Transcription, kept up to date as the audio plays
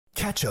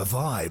Catch a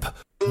Vibe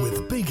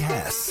with Big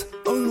Hess,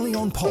 only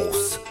on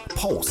Pulse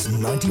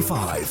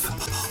 95.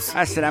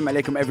 Assalamu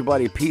alaikum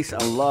everybody, peace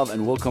and love,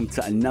 and welcome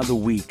to another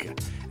week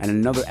and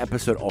another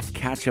episode of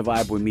Catch a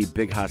Vibe with me,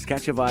 Big Hess.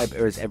 Catch a Vibe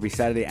airs every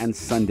Saturday and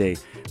Sunday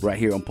right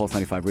here on Pulse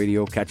 95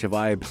 Radio. Catch a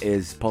Vibe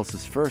is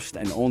Pulse's first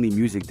and only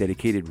music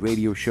dedicated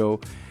radio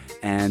show,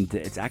 and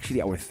it's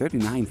actually our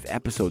 39th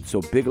episode.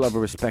 So big love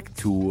and respect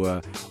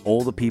to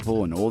all the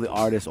people and all the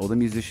artists, all the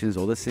musicians,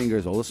 all the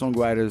singers, all the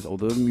songwriters, all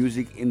the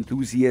music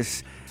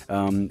enthusiasts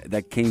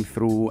that came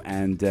through,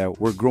 and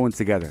we're growing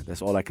together.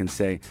 That's all I can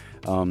say.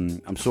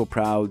 I'm so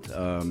proud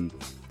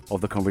of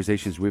the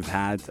conversations we've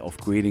had, of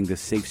creating this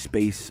safe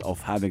space,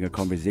 of having a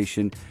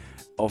conversation,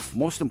 of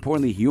most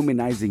importantly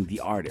humanizing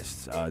the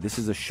artists. This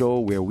is a show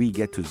where we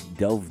get to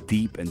delve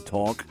deep and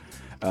talk.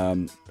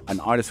 An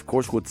artist, of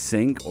course, would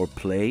sing or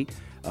play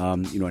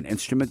an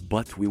instrument,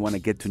 but we want to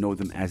get to know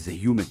them as a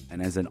human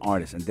and as an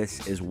artist, and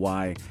this is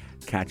why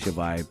Catch a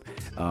Vibe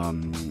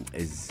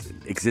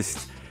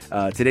exists.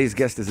 Today's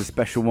guest is a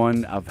special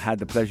one. I've had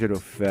the pleasure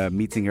of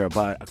meeting her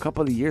about a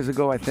couple of years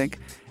ago, I think,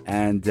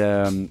 and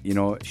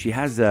she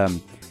has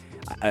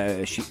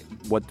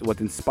what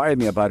inspired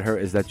me about her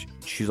is that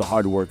she's a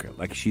hard worker.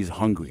 Like, she's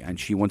hungry and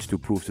she wants to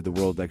prove to the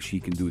world like she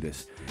can do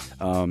this.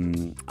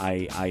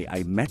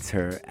 I met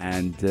her,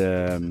 and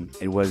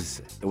it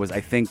was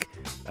I think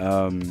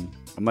I'm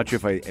not sure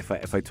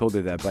if I told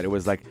her that, but it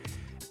was like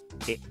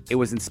it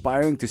was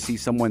inspiring to see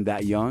someone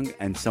that young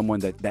and someone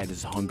that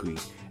is hungry.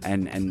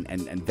 And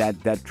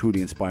that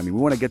truly inspired me. We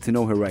want to get to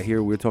know her right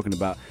here. We're talking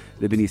about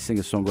Lebanese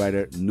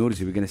singer-songwriter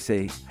Nurzy. We're going to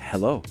say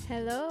hello.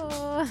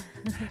 Hello.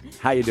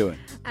 How you doing?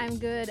 I'm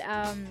good.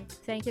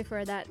 Thank you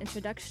for that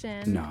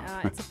introduction. No.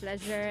 It's a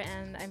pleasure,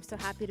 and I'm so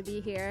happy to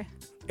be here.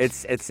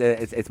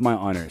 It's my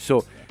honor.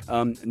 So,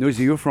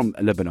 Nurzy, you're from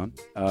Lebanon.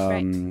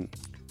 Right.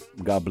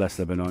 God bless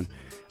Lebanon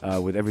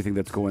with everything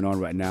that's going on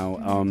right now.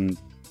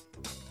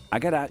 I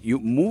gotta you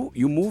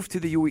moved to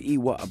the UAE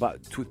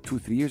about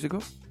 2-3 years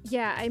ago?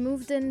 Yeah, I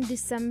moved in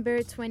December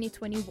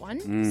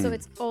 2021, so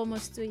it's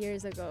almost 2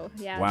 years ago.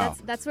 Yeah, wow.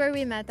 That's where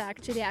we met.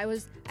 Actually, I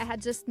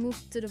had just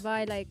moved to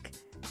Dubai like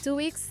 2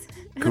 weeks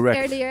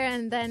earlier,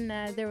 and then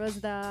there was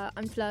the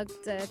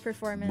unplugged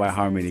performance by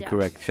Harmony. Yeah.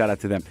 Correct. Shout out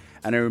to them.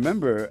 And I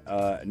remember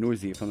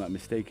Nurzy, if I'm not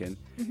mistaken,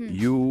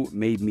 you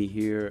made me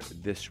hear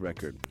this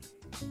record.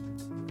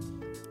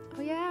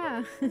 Oh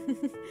yeah,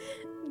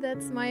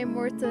 that's my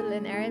Immortal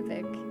in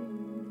Arabic.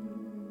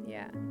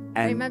 Yeah. And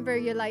I remember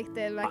you liked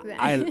it back then.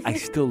 I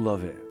still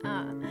love it.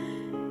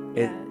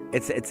 Yeah.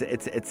 It's a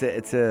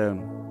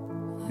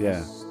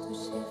yeah.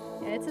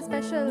 Yeah, it's a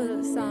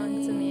special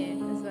song to me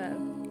as well.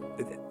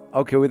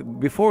 Okay,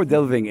 before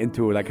delving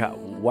into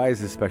why is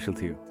this special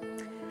to you?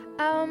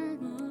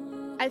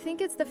 I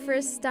think it's the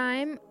first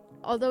time,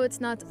 although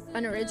it's not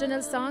an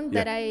original song,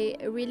 that I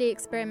really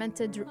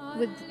experimented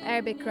with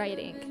Arabic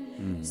writing.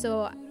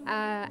 So,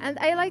 and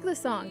I like the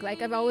song.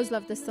 Like, I've always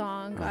loved the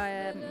song,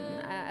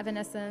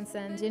 Evanescence,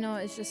 and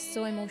it's just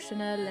so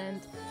emotional.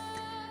 And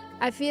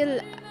I feel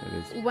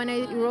when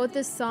I wrote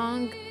this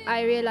song,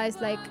 I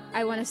realized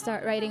I want to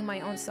start writing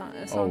my own songs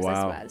as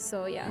well.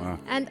 So yeah, wow.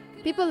 And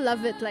people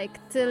love it. Like,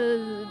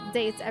 till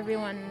date,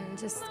 everyone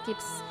just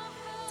keeps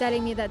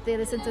telling me that they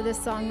listen to this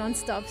song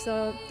nonstop.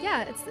 So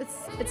yeah,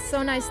 it's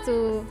so nice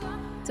to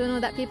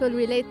know that people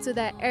relate to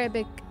the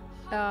Arabic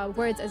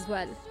words as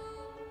well.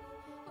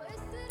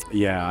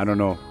 Yeah, I don't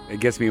know.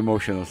 It gets me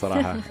emotional,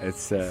 Salaha.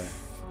 It's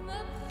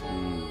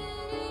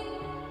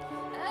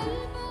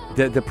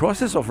the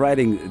process of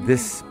writing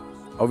this.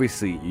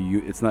 Obviously,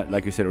 it's not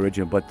like you said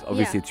original, but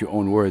obviously it's your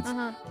own words.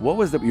 What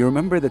was you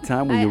remember the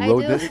time when you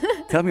wrote this?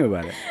 Tell me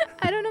about it.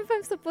 I don't know if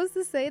I'm supposed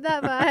to say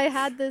that, but I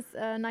had this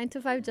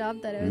 9-to-5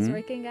 job that I was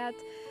working at.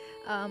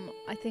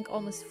 I think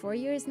almost 4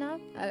 years now.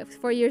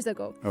 4 years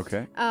ago.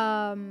 Okay.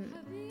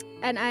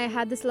 And I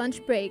had this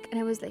lunch break, and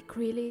I was like,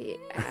 really,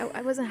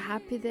 I wasn't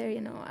happy there,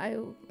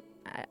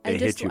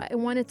 I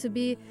wanted to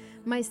be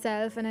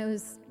myself, and I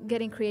was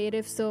getting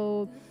creative.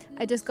 So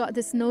I just got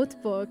this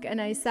notebook,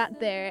 and I sat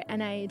there,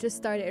 and I just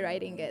started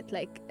writing it,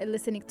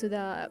 listening to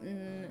the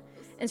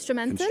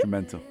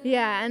instrumental.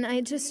 Yeah, and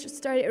I just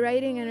started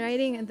writing,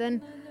 and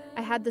then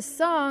I had the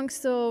song.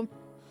 So,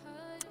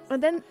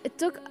 and then it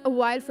took a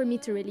while for me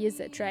to release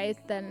it, right?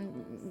 Then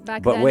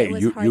back then it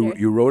was harder.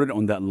 you wrote it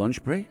on that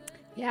lunch break?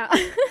 Yeah.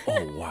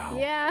 Oh, wow.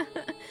 Yeah.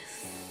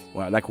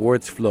 Wow, like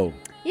words flow.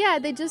 Yeah,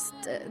 they just,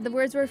 the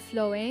words were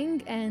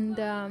flowing, and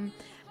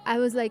I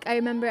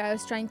remember I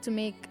was trying to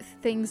make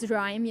things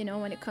rhyme,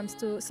 when it comes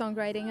to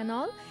songwriting and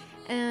all.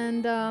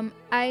 And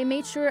I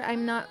made sure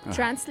I'm not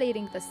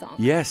translating the song.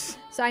 Yes.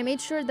 So I made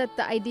sure that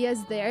the idea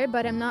is there,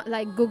 but I'm not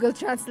like Google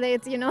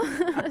Translate, So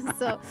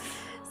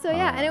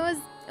yeah, and it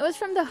was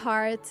from the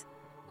heart.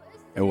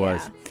 It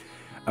was. Yeah.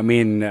 I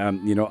mean,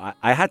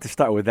 I had to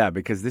start with that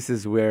because this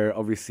is where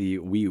obviously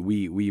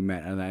we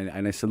met,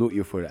 and I salute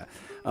you for that.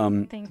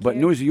 Thank but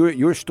you. Nurzy,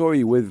 your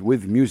story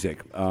with music.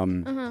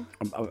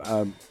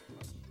 I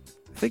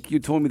think you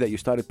told me that you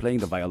started playing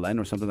the violin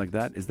or something like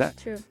that. Is that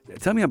true?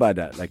 Tell me about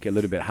that, like a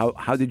little bit.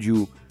 How did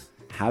you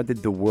how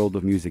did the world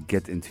of music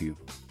get into you?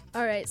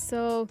 All right,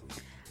 so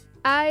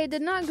I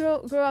did not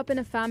grow up in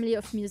a family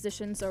of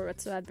musicians or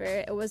whatsoever.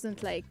 It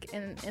wasn't like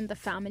in the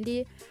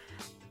family.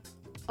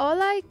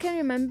 All I can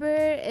remember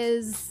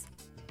is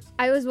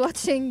I was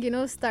watching,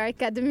 Star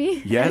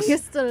Academy. Yes. I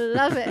used to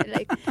love it.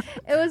 Like,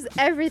 it was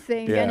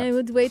everything. Yeah. And I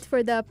would wait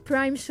for the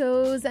prime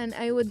shows, and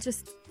I would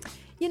just,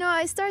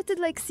 I started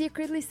like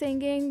secretly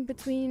singing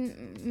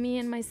between me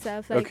and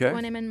myself, like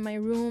when I'm in my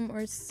room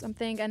or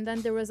something. And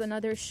then there was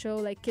another show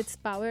like Kids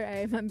Power,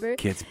 I remember.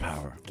 Kids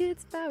Power.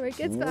 Kids Power.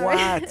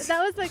 What?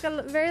 That was like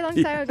a very long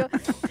time ago.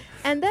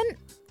 And then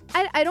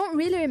I don't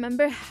really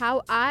remember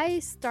how I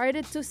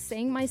started to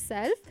sing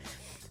myself,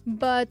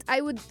 but I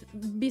would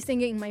be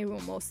singing in my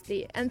room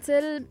mostly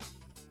until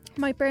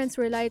my parents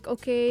were like,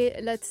 okay,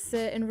 let's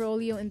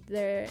enroll you in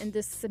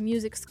this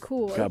music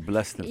school. God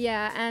bless them.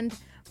 Yeah,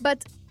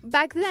 but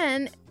back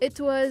then it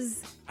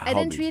was I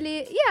didn't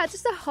really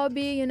just a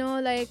hobby,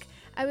 like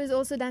I was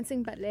also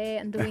dancing ballet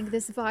and doing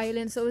this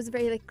violin, so it was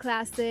very like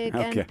classic.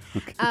 Okay.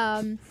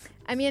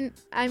 I mean,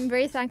 I'm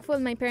very thankful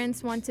my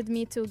parents wanted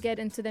me to get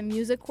into the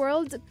music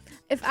world.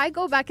 If I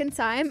go back in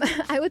time,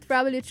 I would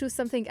probably choose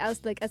something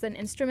else, like as an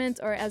instrument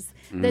or as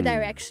the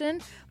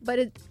direction, but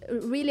it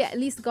really at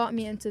least got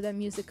me into the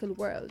musical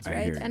world,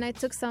 right? And I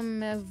took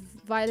some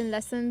violin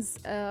lessons.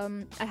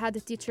 I had a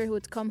teacher who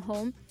would come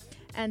home,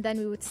 and then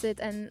we would sit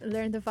and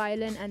learn the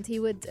violin, and he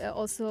would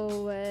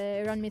also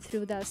run me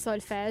through the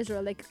solfege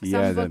or like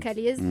some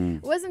vocalize.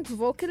 It wasn't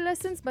vocal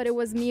lessons, but it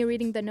was me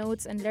reading the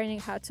notes and learning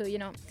how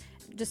to,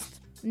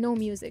 just know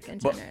music in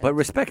general. But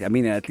respect. I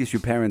mean, at least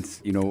your parents,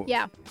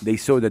 they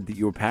saw that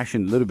you were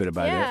passionate a little bit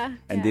about it,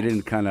 and they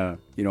didn't kind of,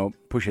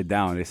 push it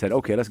down. They said,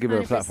 okay, let's give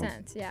her a platform.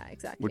 Yeah,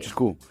 exactly. Which is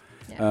cool.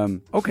 Yeah.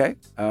 Okay.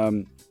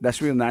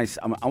 That's real nice.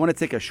 I want to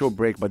take a short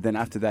break, but then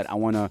after that, I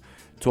want to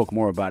talk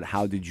more about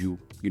how did you,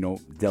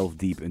 delve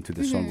deep into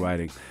the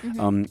songwriting.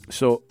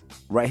 So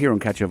right here on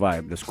Catch a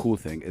Vibe, this cool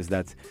thing is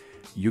that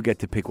you get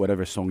to pick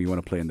whatever song you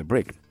want to play in the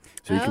break.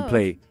 So you can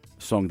play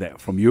song that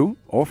from you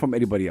or from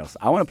anybody else.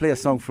 I want to play a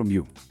song from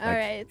you. All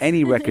right.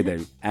 Any record that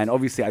and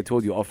obviously I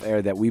told you off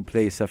air that we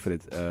play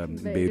Safrit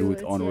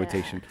Beirut on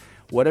rotation.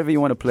 Whatever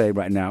you want to play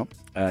right now.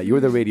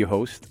 You're the radio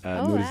host,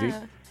 Nurzy.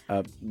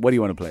 Wow. What do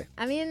you want to play?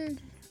 I mean,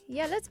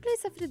 let's play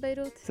Safrit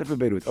Beirut. Safrit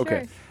Beirut, Sure.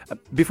 okay.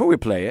 Before we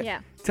play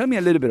it, tell me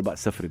a little bit about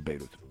Safrit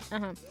Beirut.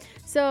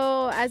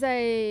 So as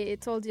I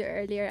told you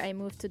earlier, I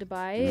moved to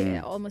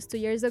Dubai almost 2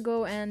 years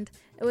ago, and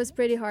it was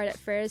pretty hard at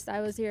first.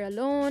 I was here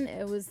alone.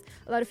 It was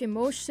a lot of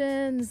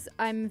emotions.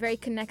 I'm very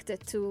connected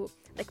to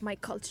like my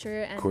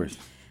culture and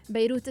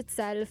Beirut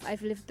itself.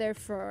 I've lived there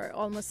for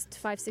almost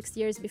 5-6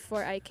 years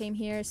before I came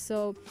here.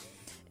 So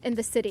in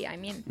the city, I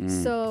mean.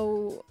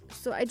 So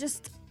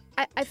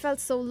I felt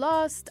so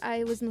lost.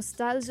 I was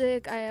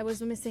nostalgic. I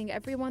was missing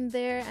everyone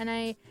there, and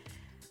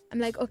I'm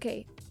like,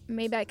 okay,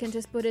 maybe I can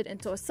just put it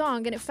into a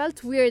song. And it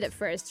felt weird at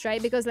first,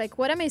 right? Because like,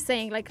 what am I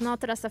saying? Like,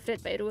 not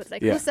Safrit Beirut.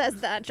 Like, who says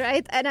that,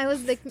 right? And I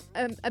was like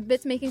a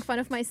bit making fun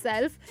of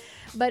myself,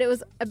 but it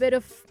was a bit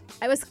of,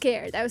 I was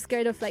scared. I was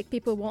scared of like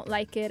people won't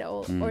like it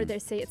or they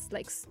say it's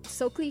like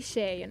so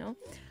cliche,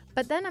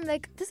 But then I'm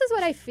like, this is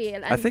what I feel.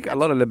 And I think a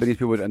lot of Lebanese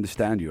people would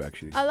understand you,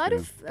 actually. A lot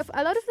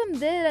of them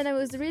did, and it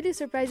was really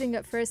surprising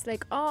at first.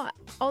 Like, oh,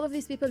 all of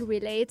these people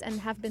relate and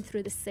have been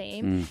through the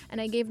same. And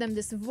I gave them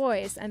this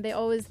voice, and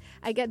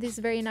I get these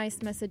very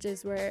nice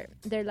messages where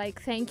they're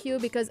like, thank you,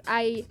 because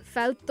I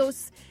felt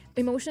those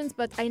emotions,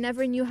 but I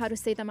never knew how to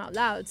say them out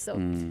loud. So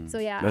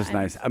yeah. That's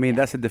nice. I mean,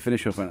 that's the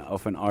definition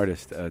of an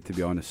artist, to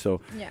be honest. So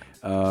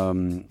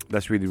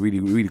that's really, really,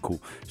 really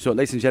cool. So,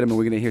 ladies and gentlemen,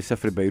 we're going to hear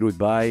Safrit Beirut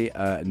by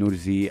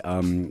Nurzy.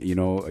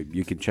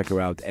 You can check her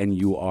out,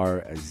 Nurzy.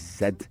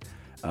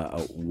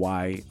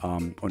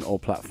 On all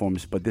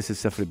platforms, but this is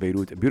Safrit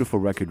Beirut, a beautiful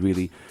record,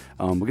 really.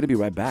 We're going to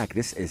be right back.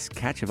 This is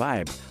Catch a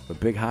Vibe with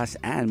Big Haas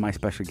and my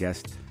special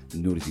guest,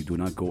 Nurzy. Do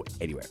not go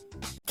anywhere.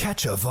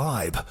 Catch a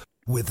Vibe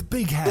with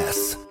Big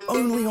Hass,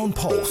 only on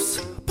Pulse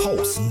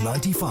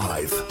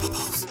 95.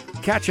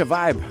 Catch a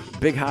Vibe,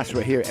 Big Haas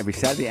right here every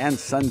Saturday and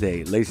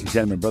Sunday. Ladies and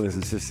gentlemen, brothers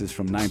and sisters,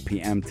 from 9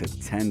 p.m. to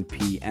 10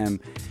 p.m.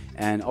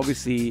 And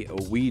obviously,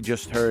 we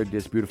just heard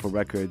this beautiful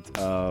record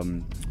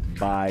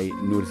by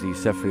Nurzy,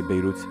 Safrit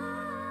Beirut.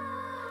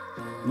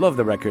 Love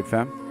the record,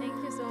 fam. Thank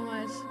you so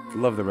much.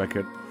 Love the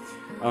record.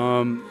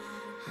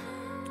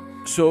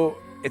 So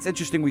it's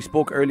interesting. We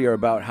spoke earlier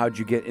about how'd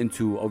you get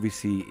into,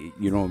 obviously,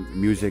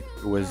 music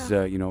was,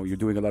 you're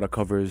doing a lot of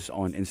covers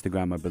on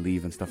Instagram, I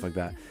believe, and stuff like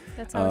that.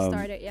 That's how it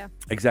started, yeah.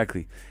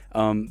 Exactly.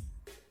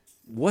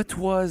 What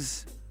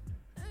was,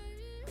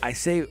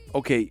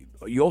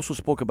 you also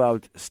spoke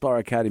about Star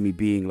Academy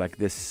being like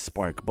this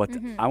spark, but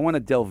I want to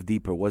delve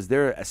deeper. Was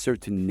there a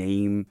certain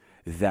name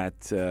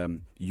that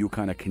you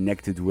kind of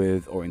connected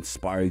with or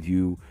inspired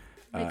you?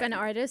 Like an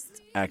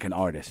artist? Like an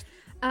artist.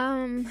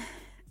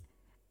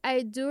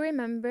 I do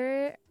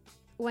remember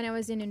when I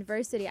was in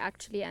university,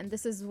 actually, and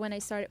this is when I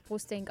started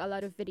posting a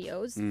lot of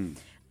videos.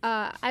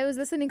 I was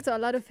listening to a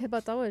lot of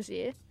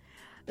hibatology.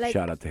 Like,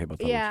 shout out to Hiba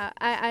Talib. yeah,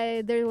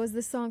 I there was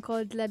this song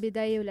called La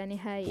Bidaya Wala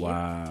Nihaya.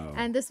 Wow.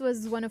 And this was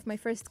one of my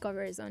first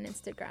covers on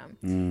Instagram.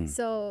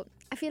 So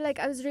I feel like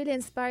I was really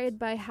inspired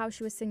by how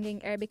she was singing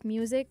Arabic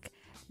music,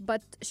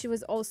 but she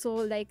was also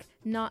like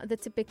not the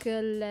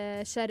typical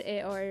shar'i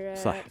or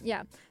صح.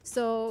 yeah.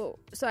 So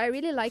I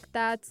really liked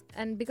that,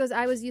 and because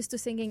I was used to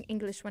singing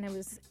English when I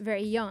was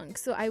very young,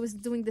 so I was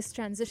doing this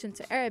transition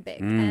to Arabic,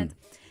 and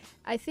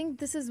I think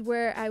this is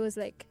where I was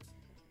like,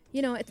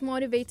 you know, it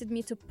motivated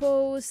me to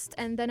post.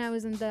 And then I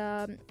was in the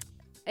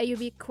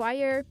AUB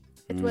choir.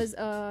 It was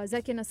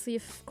Zaki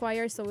Nasif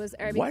choir, so it was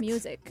Arabic What?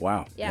 music.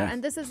 Wow. Yeah, and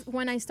this is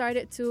when I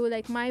started to,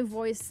 like, my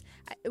voice,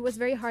 it was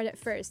very hard at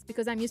first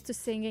because I'm used to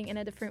singing in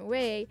a different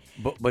way.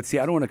 But see,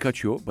 I don't want to cut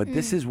you, but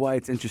this is why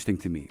it's interesting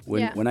to me.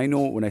 When Yeah.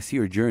 when I see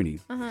your journey,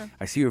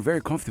 I see you're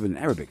very comfortable in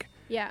Arabic.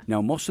 Yeah. Now,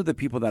 most of the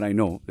people that I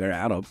know, they're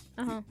Arab.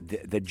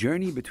 The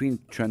journey between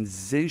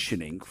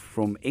transitioning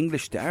from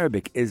English to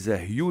Arabic is a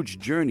huge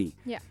journey.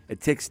 Yeah. It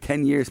takes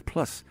 10 years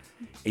plus.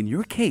 In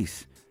your case,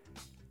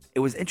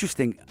 it was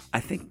interesting.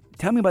 I think,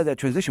 tell me about that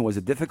transition. Was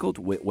it difficult?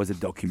 Was it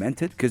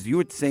documented? Because you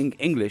would sing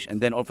English, and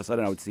then all of a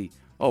sudden I would see,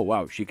 oh,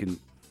 wow, she can,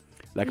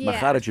 like, Yeah.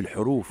 مخارج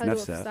الحروف حروف،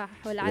 نفسها. صح،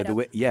 Yeah, والعرب. the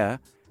way, yeah,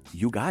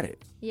 you got it.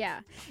 Yeah,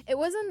 it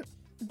wasn't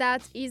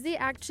that easy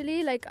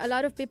actually. Like, a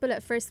lot of people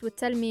at first would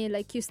tell me,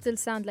 like, you still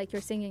sound like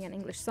you're singing an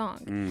English song.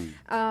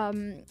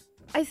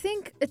 I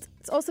think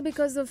it's also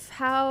because of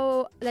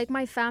how, like,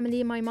 my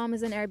family, my mom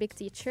is an Arabic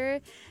teacher.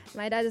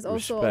 My dad is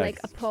also Respect. like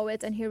a poet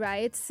and he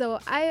writes. So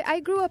I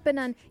grew up in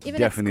an, even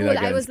Definitely at that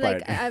school, I got was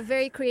like inspired. a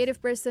very creative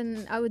person.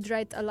 I would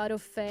write a lot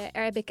of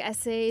Arabic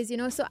essays, you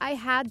know, so I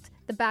had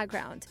the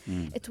background.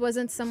 It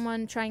wasn't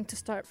someone trying to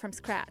start from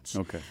scratch.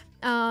 Okay.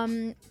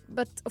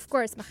 But of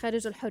course,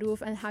 مخارج الحروف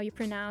and how you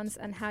pronounce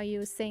and how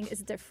you sing is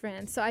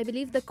different. So I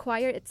believe the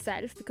choir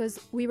itself, because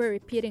we were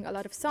repeating a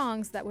lot of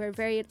songs that were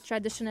very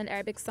traditional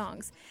Arabic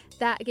songs,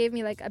 that gave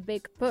me like a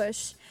big push.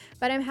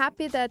 But I'm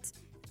happy that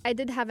I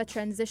did have a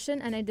transition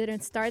and I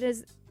didn't start as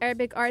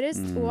Arabic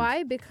artist. Why?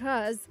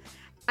 Because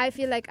I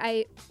feel like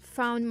I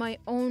found my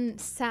own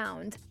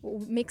sound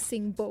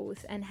mixing both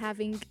and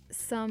having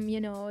some,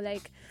 you know,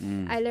 like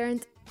I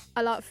learned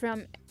a lot from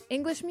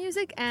English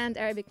music and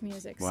Arabic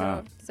music.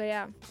 Wow. So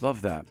yeah.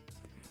 Love that.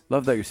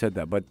 Love that you said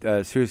that. But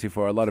seriously,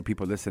 for a lot of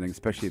people listening,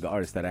 especially the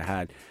artists that I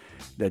had,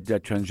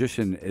 that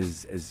transition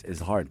is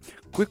hard.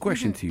 Quick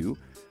question to you.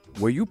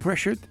 Were you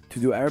pressured to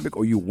do Arabic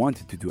or you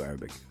wanted to do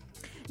Arabic?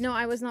 No,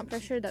 I was not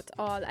pressured at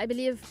all. I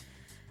believe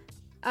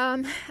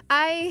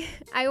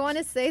I want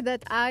to say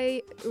that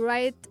I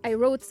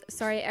wrote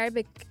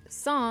Arabic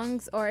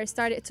songs or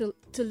started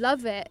to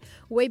love it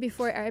way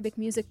before Arabic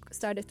music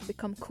started to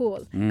become cool,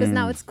 because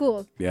now it's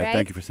cool. Yeah, right?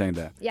 thank you for saying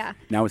that. Yeah.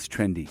 Now it's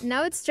trendy.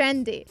 Now it's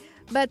trendy.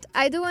 But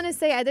I do want to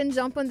say I didn't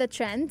jump on the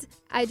trend.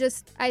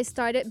 I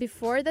started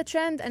before the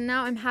trend, and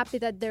now I'm happy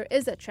that there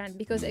is a trend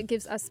because it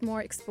gives us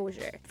more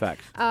exposure.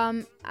 Facts.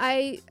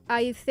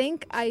 I think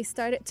I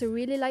started to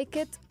really like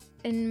it.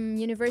 In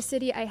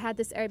university, I had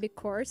this Arabic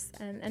course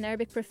and an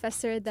Arabic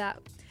professor that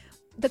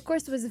the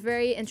course was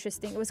very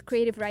interesting. It was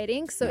creative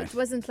writing, so Nice. it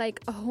wasn't like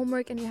a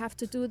homework and you have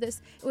to do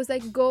this. It was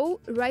like, go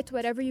write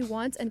whatever you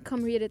want and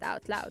come read it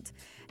out loud.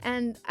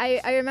 And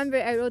I remember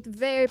I wrote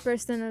very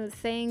personal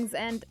things,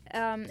 and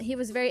he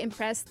was very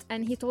impressed, and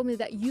he told me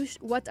that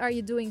what are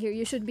you doing here?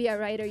 You should be a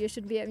writer, you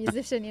should be a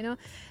musician, you know?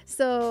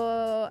 So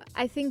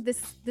I think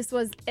this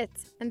was it.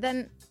 And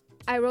then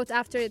I wrote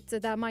after it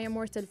the My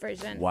Immortal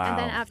version. Wow. And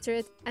then after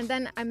it, and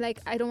then I'm like,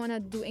 I don't want to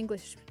do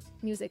English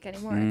music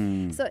anymore.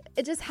 So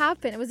it just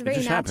happened. It was very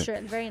just happened.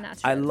 natural, very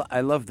natural.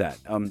 I love that.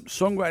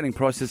 Songwriting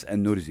process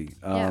and Nurzy.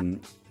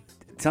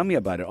 Tell me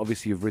about it.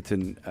 Obviously, you've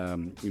written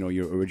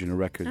your original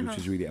record, which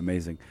is really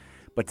amazing.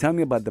 But tell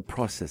me about the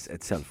process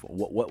itself.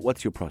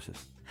 What's your process,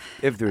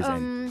 if there is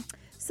any?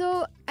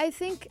 So I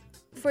think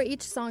for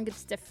each song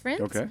it's different.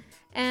 Okay.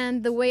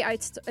 And the way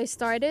I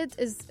started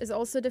is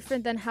also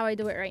different than how I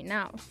do it right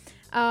now.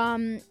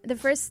 The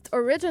first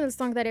original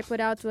song that I put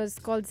out was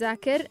called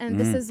Zakir, and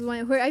this is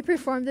where I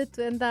performed it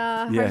in the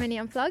Harmony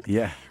Unplugged.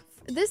 Yeah.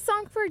 This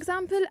song, for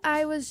example,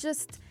 I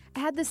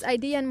had this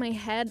idea in my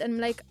head, and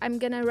like, I'm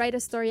gonna write a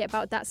story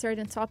about that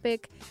certain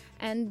topic,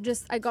 and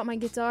just I got my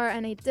guitar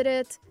and I did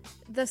it.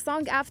 The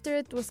song after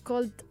it was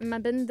called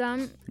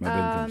Mabindam.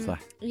 صح.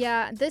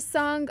 Yeah, this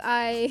song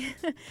I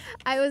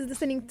was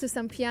listening to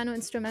some piano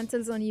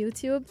instrumentals on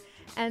YouTube,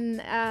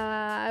 and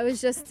I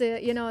was just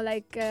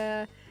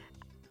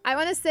I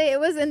want to say it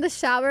was in the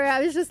shower. I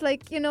was just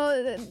like,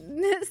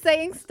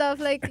 saying stuff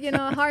like,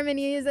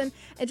 harmonies, and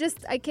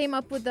I came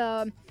up with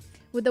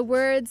the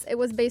words. It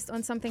was based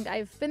on something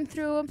I've been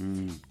through.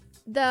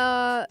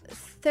 The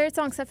third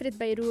song, Safrit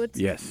Beirut.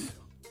 Yes.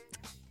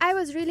 I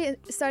was really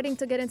starting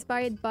to get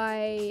inspired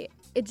by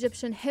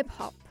Egyptian hip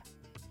hop.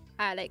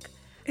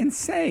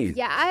 Insane.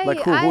 Yeah,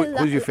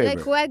 who's your favorite?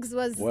 Like Wags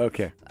was. Well,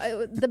 okay.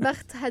 The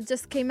Bakht had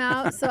just came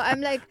out, so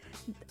I'm like,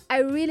 I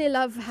really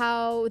love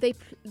how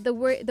the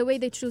way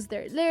they choose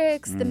their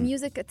lyrics, the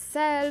music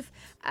itself.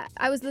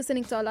 I was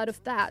listening to a lot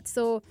of that,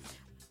 so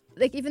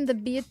like even the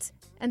beat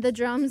and the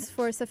drums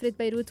for Safrit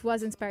Beirut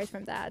was inspired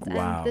from that. Wow.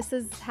 And this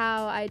is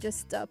how I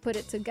just put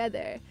it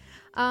together.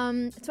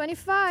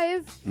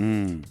 25.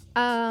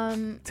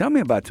 Tell me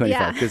about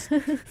 25, because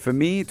for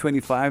me,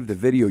 25, the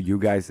video, you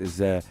guys, is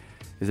a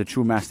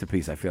true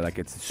masterpiece. I feel like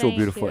it's so Thank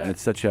beautiful, you. and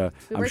it's such a.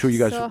 We I'm worked sure you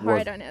guys so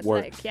hard on it.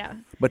 work. Like, yeah.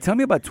 But tell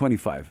me about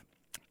 25,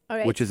 All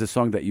right. which is a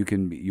song that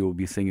you'll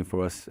be singing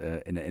for us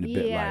in a bit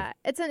live. Yeah,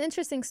 it's an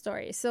interesting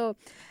story. So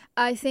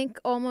I think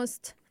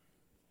almost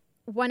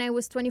when I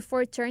was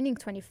 24 turning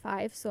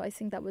 25, so I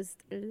think that was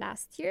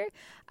last year,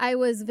 I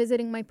was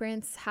visiting my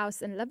parents'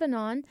 house in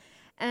Lebanon,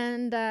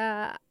 and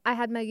I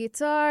had my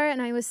guitar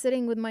and I was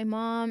sitting with my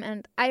mom,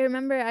 and I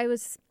remember I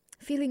was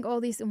feeling all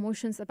these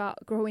emotions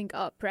about growing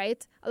up,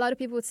 right? A lot of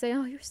people would say,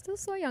 oh, you're still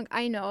so young.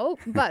 I know,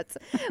 but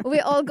we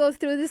all go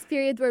through this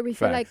period where we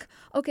feel like,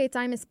 okay,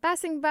 time is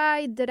passing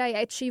by. Did I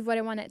achieve what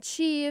I want to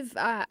achieve?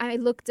 I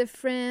look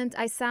different.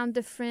 I sound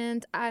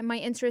different. My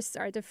interests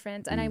are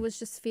different. And I was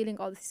just feeling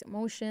all these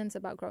emotions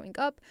about growing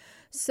up.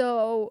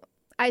 So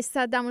I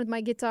sat down with my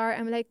guitar.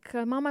 I'm like,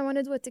 Mom, I want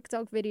to do a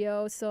TikTok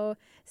video. So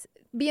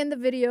be in the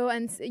video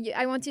and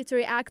I want you to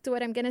react to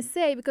what I'm going to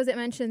say because it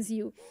mentions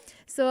you.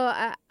 So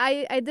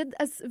I did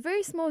a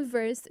very small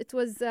verse. It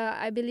was,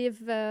 I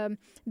believe, the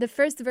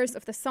first verse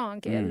of the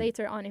song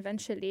later on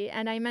eventually.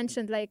 And I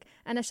mentioned like,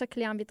 أنا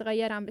شكلي عم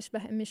بيتغير عم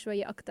بشبه أمي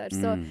شوية أكتر.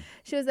 So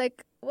she was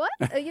like, what?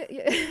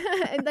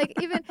 And like,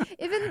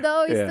 even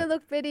though you still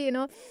look pretty, you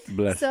know.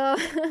 Bless. So,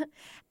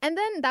 and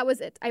then that was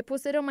it. I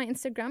posted on my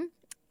Instagram.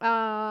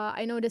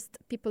 I noticed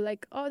people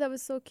like, oh, that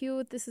was so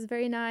cute. This is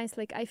very nice.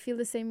 Like, I feel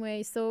the same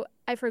way. So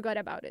I forgot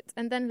about it.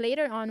 And then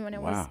later on, when I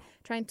was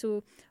trying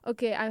to,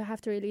 okay, I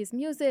have to release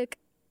music,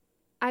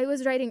 I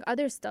was writing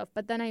other stuff.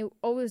 But then I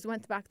always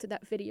went back to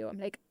that video. I'm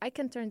like, I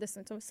can turn this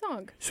into a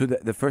song. So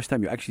the first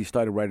time you actually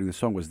started writing the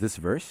song was this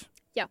verse?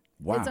 Yeah.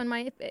 Wow. It's on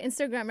my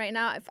Instagram right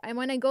now.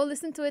 When I go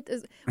listen to it,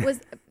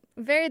 was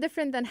very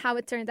different than how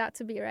it turned out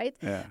to be, right?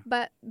 Yeah.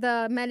 But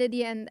the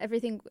melody and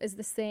everything is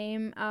the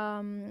same.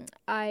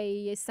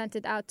 I sent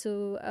it out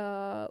to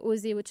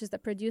Uzi, which is the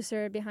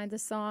producer behind the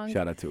song.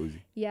 Shout out to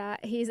Uzi. Yeah,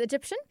 he's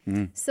Egyptian.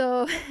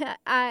 So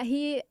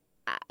he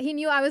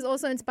knew I was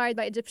also inspired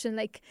by Egyptian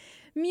like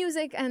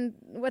music and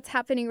what's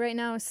happening right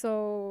now.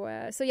 So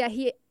yeah,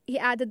 he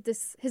added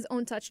his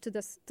own touch to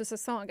this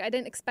song. I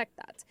didn't expect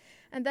that.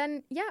 And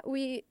then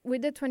we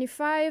did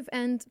 25,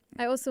 and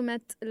I also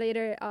met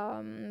later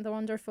the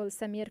wonderful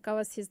Samir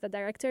Kawas. He's the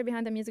director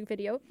behind the music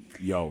video.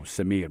 Yo,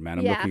 Samir, man,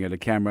 I'm looking at the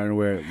camera and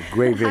we're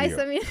great video. Hi,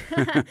 Samir.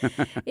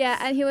 Yeah,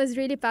 and he was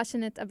really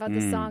passionate about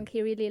the song.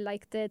 He really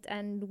liked it,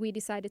 and we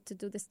decided to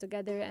do this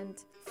together. And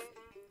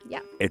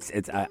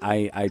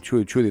I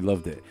truly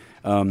loved it.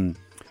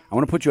 I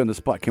want to put you on the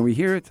spot. Can we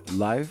hear it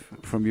live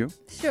from you?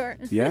 Sure.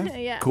 Yeah?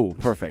 Yeah. Cool.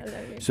 Perfect.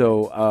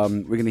 So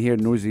we're going to hear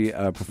Nurzy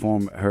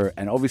perform her,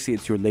 and obviously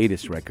it's your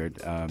latest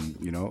record,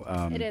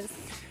 it is.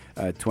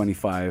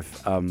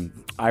 25.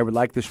 I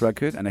like this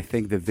record, and I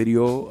think the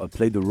video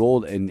played the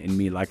role in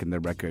me liking the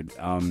record.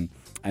 And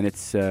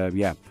it's,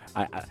 I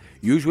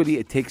usually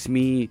it takes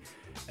me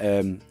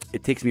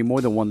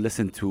more than one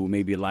listen to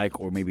maybe like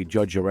or maybe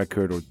judge a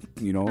record or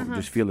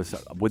just feel this.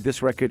 With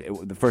this record,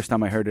 the first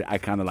time I heard it, I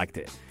kind of liked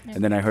it,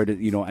 and then I heard it,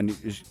 and it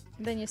just,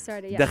 then you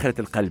started. دخلت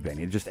القلب,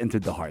 it just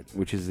entered the heart,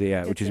 which is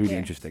really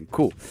interesting.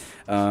 Cool.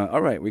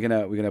 All right, we're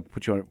gonna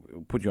put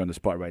you on the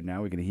spot right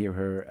now. We're gonna hear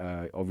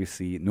her,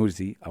 obviously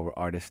Nurzy, our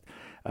artist.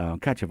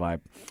 Catch a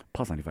Vibe,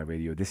 Pulse 95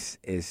 Radio. This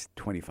is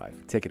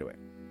 25. Take it away.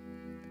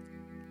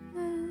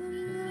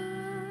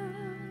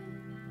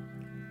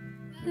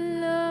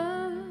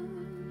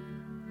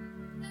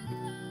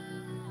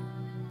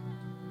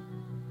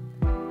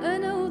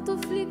 أنا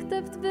وطفلي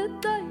كتبت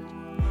بالضي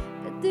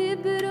بدي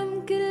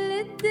برم كل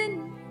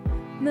الدنيا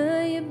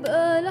ما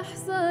يبقى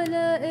لحظة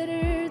لا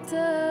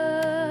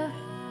ارتاح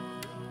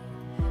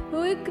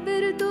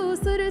وكبرت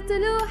وصرت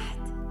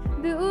لوحدي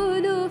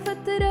بيقولوا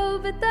فترة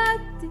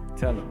وبتعدي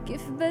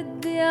كيف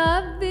بدي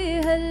أعبي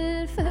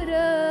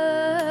هالفراغ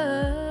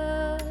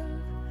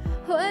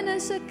وأنا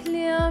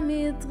شكلي عم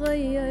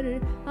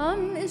يتغير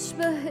عم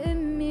أشبه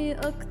أمي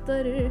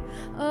أكتر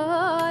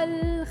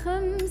عال25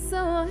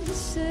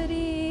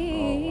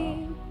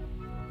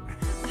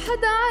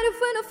 حدا عارف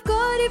وين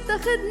أفكاري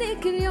بتاخدني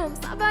كل يوم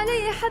صعب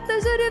علي حتى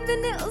أجرب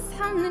إني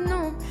أصحى من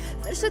النوم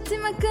فرشتي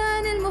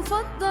مكاني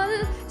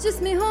المفضل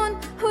جسمي هون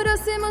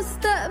وراسي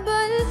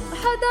مستقبل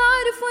حدا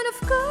عارف وين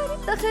أفكاري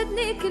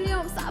بتاخدني كل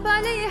يوم صعب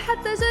علي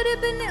حتى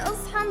أجرب إني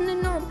أصحى من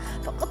النوم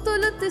فقدت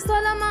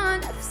الاتصال مع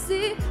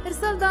نفسي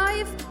إرسال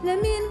ضعيف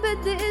لمين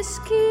بدي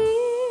أشكي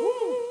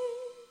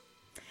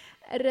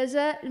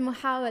الرجاء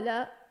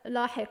المحاولة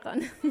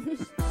لاحقا.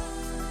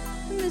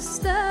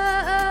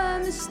 مشتاقة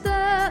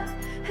مشتاق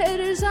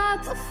ارجع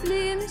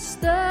طفلي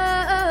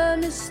مشتاقة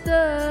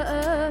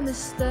مشتاقة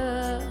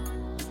مشتاق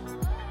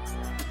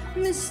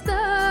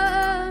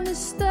مشتاقة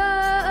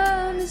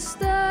مشتاقة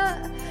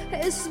مشتاق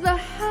اشبه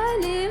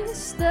حالي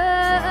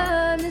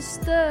مشتاقة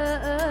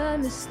مشتاقة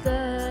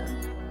مشتاق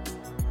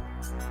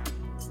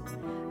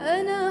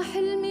أنا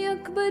حلمي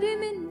أكبر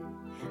مني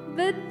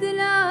بدي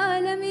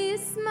العالم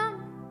يسمع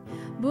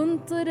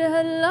بنطر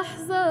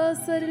هاللحظة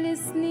صار لي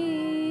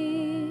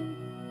سنين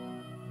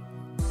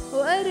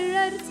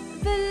وقررت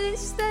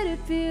بلش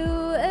تربي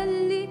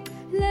وقالي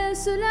لا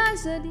شو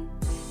العجلي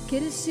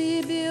كل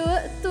شي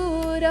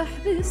بوقته رح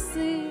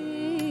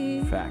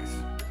بيصير Facts.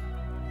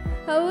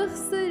 أو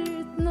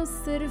خسرت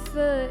نص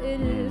رفاقي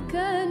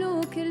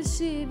كانوا كل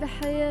شي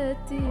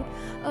بحياتي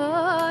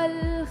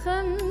على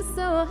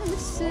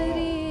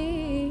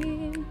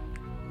 25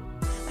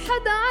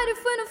 حدا عارف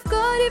وين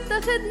أفكاري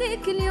بتاخدني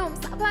كل يوم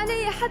صعب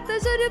علي حتى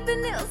جرب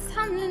إني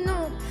أصحى من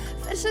النوم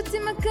فرشتي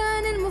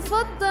مكاني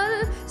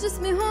المفضل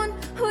جسمي هون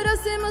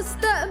وراسي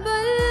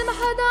مستقبل ما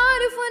حدا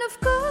عارف وين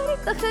أفكاري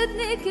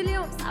بتاخدني كل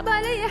يوم صعب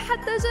علي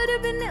حتى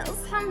جرب إني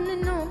أصحى من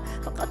النوم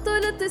فقدت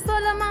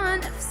الاتصال مع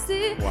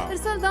نفسي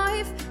إرسال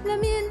ضعيف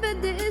لمين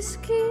بدي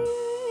أشكي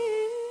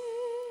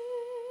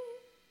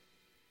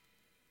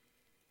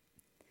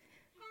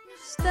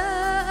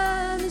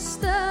مشتاقة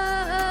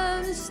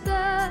مشتاقة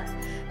مشتاقة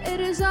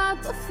ارجع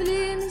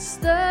طفلي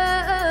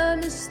مشتاقة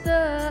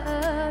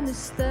مشتاقة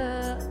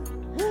مشتاقة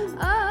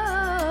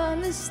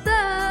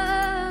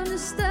مشتاقة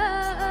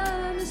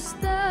مشتاقة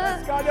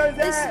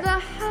مشتاقة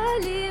اشبح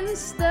حالي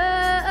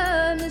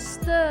مشتاقة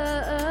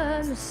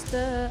مشتاقة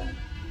مشتاقة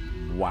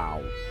Wow.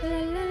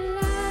 لا لا لا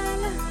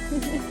لا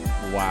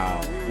Wow.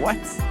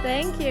 What?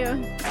 Thank you.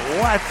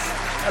 What?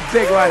 A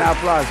big round of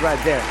applause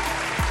right there.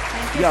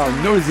 Thank you Yo, so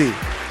much. Nurzy.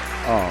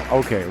 Oh,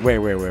 okay. Wait.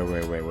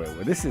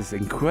 This is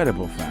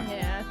incredible, fam.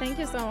 Yeah, thank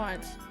you so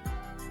much.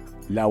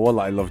 La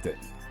wallah, I loved it.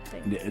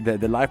 Thank you.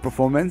 The live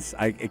performance,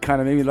 it kind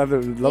of made me love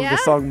the Yeah?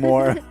 song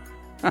more.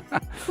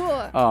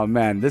 Cool. Oh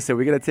man, listen,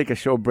 we're gonna take a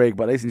short break,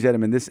 but ladies and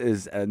gentlemen, this is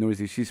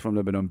Nurzy. She's from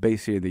Lebanon,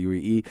 based here in the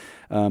UAE.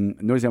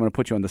 Nurzy, I'm gonna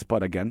put you on the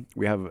spot again.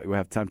 We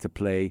have time to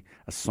play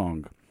a song.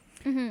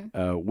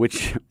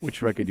 Which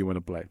record do you want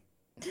to play?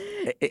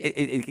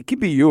 It could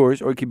be yours,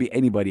 or it could be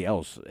anybody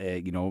else.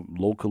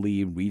 Locally,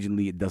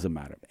 regionally, it doesn't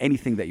matter.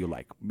 Anything that you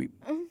like.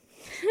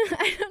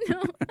 I don't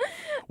know.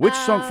 Which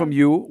song from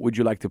you would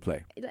you like to play?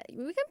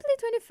 We can play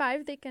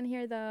 25. They can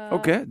hear the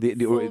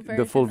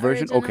The full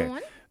version. original Okay.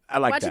 one. I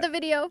like Watch that. the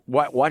video.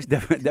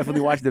 Definitely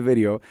watch the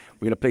video.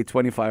 We're gonna play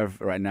 25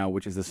 right now,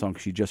 which is the song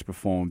she just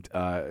performed.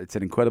 It's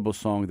an incredible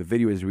song. The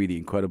video is really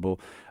incredible.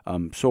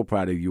 I'm so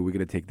proud of you. We're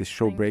gonna take this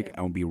short break and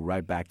we'll be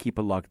right back. Keep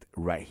it locked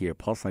right here,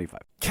 Pulse 95.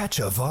 Catch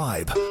a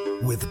vibe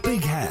with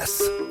Big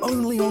Hass,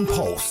 only on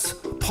Pulse.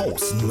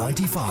 Pulse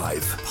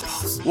 95.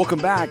 Welcome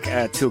back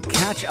to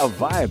Catch a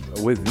Vibe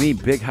with me,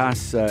 Big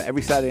Hass,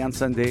 every Saturday and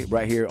Sunday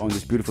right here on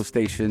this beautiful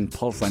station,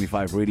 Pulse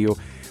 95 Radio.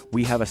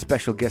 We have a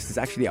special guest. It's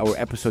actually our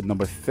episode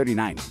number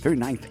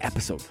 39th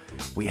episode.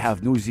 We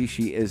have Nurzy.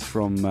 She is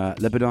from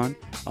Lebanon.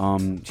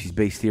 She's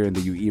based here in the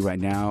UAE right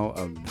now.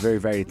 A very,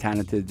 very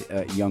talented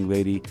young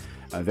lady,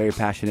 very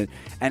passionate.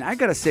 And I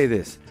gotta say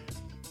this.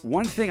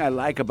 One thing I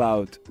like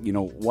about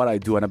what I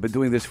do, and I've been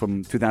doing this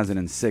from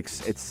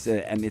 2006.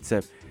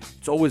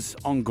 It's always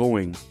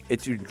ongoing.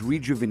 It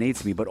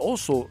rejuvenates me, but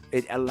also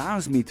it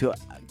allows me to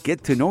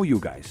get to know you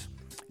guys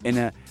in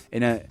a.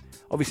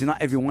 Obviously,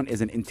 not everyone is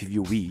an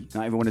interviewee.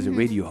 Not everyone is a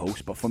radio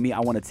host. But for me,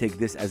 I want to take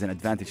this as an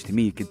advantage to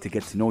me to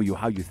get to know you,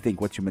 how you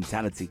think, what's your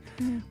mentality,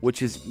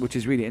 which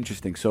is really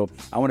interesting. So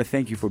I want to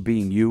thank you for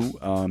being you.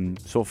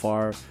 So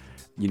far,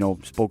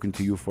 spoken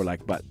to you for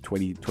like about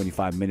 20,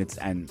 25 minutes.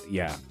 And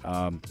yeah,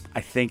 I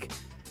think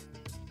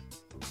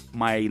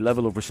my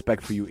level of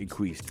respect for you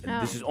increased. Oh.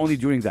 This is only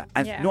during that.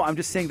 And no, I'm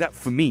just saying that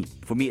for me.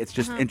 For me, it's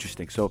just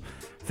interesting. So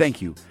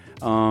thank you.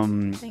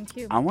 Thank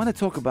you. I want to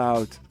talk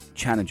about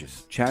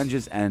challenges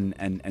and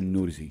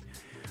Nurzy.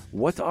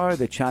 What are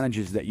the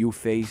challenges that you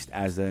faced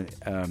as a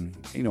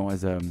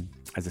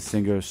as a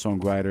singer,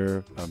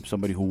 songwriter,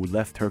 somebody who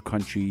left her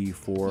country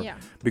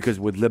because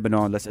with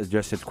Lebanon, let's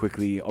address it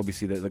quickly.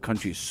 Obviously, the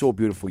country is so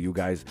beautiful, you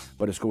guys,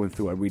 but it's going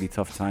through a really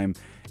tough time.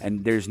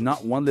 And there's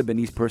not one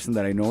Lebanese person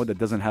that I know that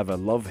doesn't have a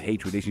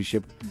love-hate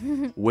relationship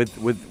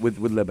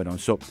with Lebanon.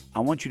 So I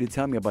want you to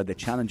tell me about the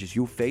challenges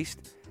you faced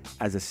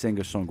as a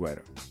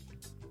singer-songwriter.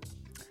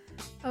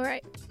 All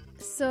right.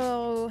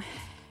 So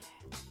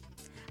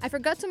I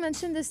forgot to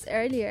mention this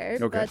earlier,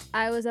 but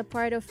I was a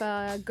part of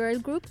a girl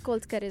group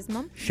called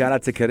Charisma. Shout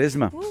out to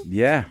Charisma. Woo.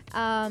 Yeah.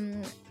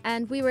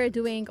 And we were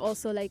doing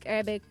also like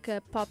Arabic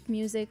pop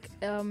music,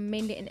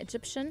 mainly in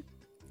Egyptian.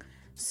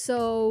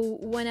 So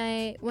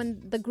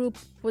when the group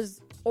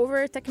was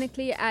over,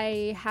 technically,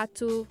 I had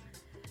to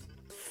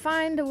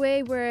find a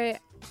way where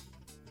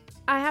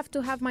I have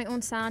to have my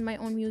own sound, my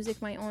own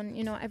music, my own,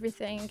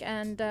 everything.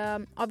 And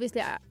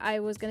obviously, I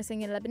was going to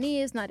sing in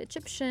Lebanese, not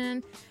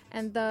Egyptian,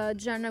 and the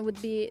genre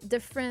would be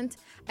different.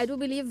 I do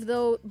believe,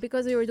 though,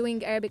 because we were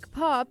doing Arabic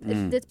pop,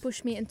 it did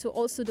push me into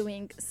also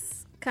doing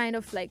kind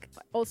of like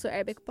also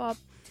Arabic pop.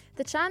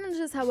 The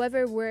challenges,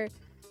 however, were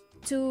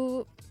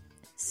to,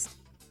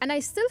 and I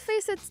still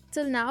face it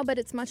till now, but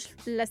it's much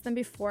less than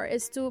before,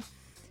 is to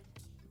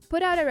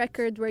put out a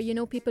record where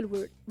people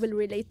will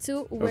relate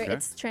to, where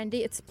it's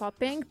trendy, it's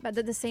popping, but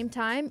at the same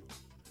time,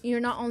 you're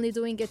not only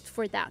doing it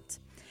for that,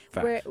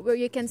 where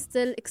you can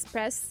still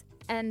express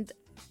and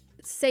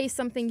say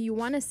something you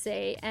want to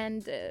say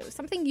and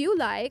something you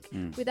like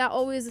without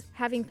always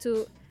having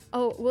to,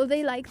 oh, will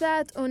they like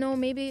that? Oh no,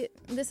 maybe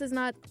this is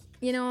not,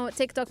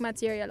 TikTok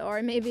material,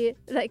 or maybe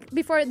like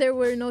before there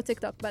were no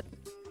TikTok, but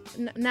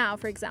now,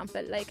 for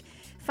example, like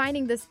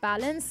finding this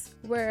balance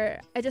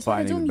where I just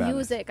want to do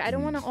music. I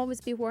don't want to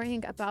always be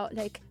worrying about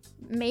like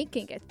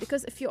making it,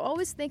 because if you're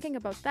always thinking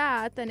about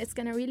that, then it's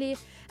going to really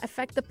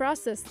affect the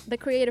process, the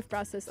creative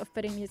process of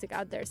putting music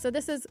out there. So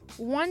this is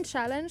one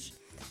challenge,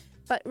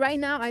 but right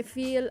now I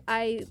feel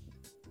I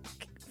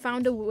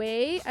found a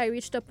way. I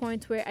reached a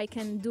point where I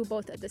can do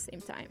both at the same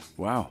time.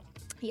 Wow.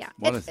 Yeah,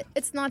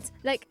 it's not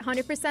like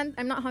 100%.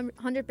 I'm not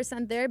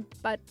 100% there,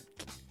 but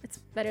it's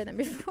better than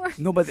before.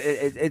 No, but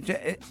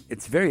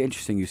it's very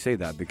interesting you say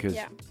that, because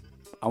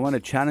I want to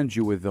challenge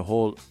you with the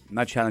whole,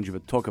 not challenge you,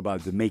 but talk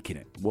about the making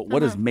it. What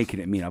does making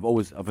it mean?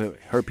 I've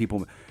heard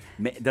people,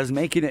 does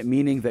making it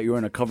meaning that you're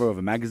on a cover of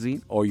a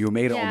magazine, or you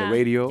made it on the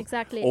radio,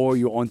 exactly, or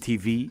you're on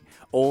TV,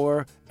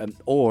 or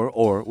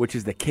which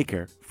is the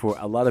kicker for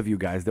a lot of you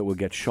guys that will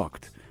get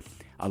shocked.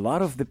 A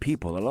lot of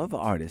the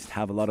artists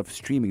have a lot of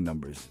streaming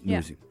numbers,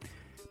 Nurzy,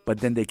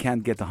 but then they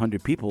can't get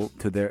 100 people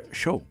to their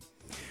show.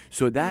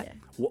 So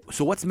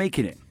so what's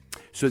making it?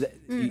 So that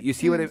you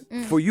see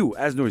for you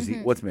as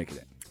Nurzy, what's making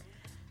it?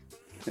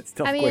 It's a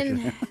tough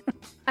question.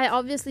 I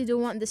obviously do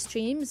want the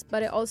streams,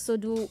 but I also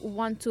do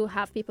want to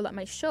have people at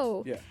my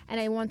show, and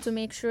I want to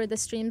make sure the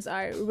streams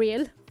are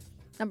real.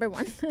 Number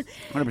one,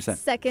 100%.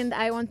 Second,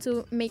 I want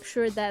to make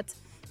sure that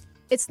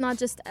it's not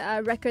just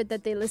a record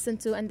that they listen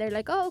to and they're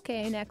like, oh,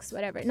 okay, next,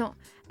 whatever. No,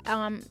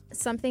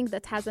 something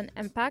that has an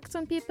impact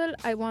on people.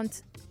 I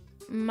want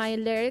my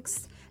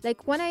lyrics,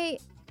 like when I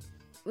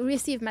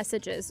receive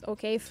messages,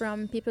 okay,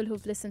 from people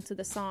who've listened to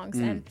the songs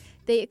and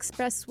they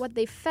express what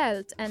they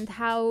felt and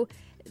how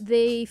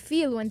they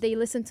feel when they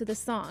listen to the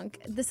song.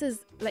 This is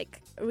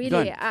like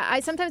really,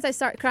 I sometimes I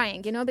start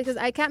crying, because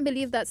I can't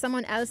believe that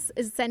someone else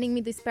is sending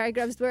me these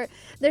paragraphs where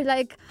they're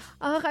like,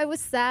 oh, I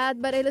was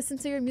sad, but I listened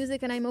to your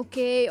music and I'm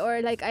okay,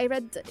 or like I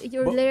read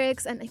your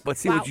lyrics and but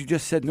see what you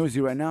just said,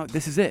 Nurzy, right now,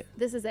 this is it.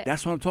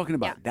 That's what I'm talking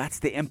about. That's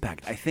the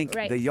impact. I think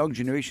the young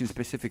generation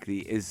specifically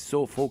is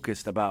so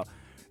focused about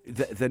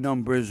the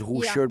numbers,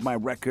 who shared my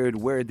record,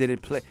 where did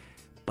it play,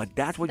 but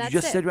that's what you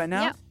just said right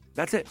now.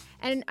 That's it.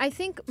 And I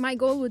think my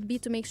goal would be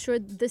to make sure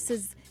this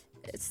is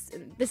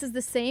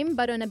the same,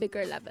 but on a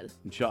bigger level.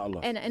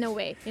 Inshallah. In a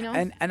way,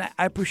 And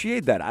I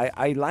appreciate that.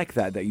 I like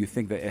that you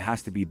think that it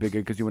has to be bigger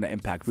because you want to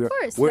impact.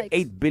 We're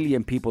 8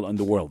 billion people in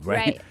the world,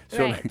 right?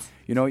 So, like,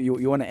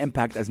 you want to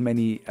impact as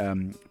many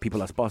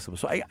people as possible.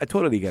 So I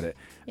totally get it.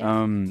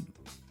 Kind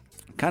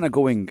of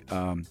going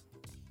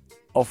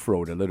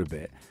off-road a little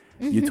bit.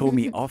 You told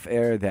me off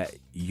air that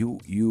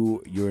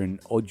you're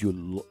an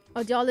audiologist.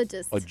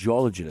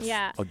 Audiologist.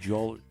 Yeah.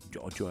 Audio.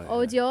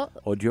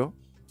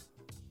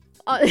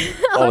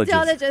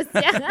 Audiologist.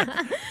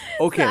 Yeah.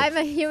 Okay. So I'm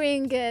a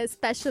hearing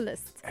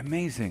specialist.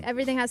 Amazing.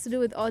 Everything has to do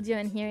with audio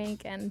and hearing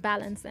and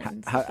balance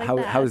and stuff like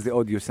that. How is the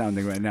audio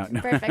sounding right now?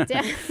 No. Perfect.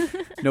 Yeah.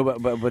 No,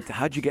 but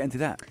how'd you get into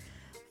that?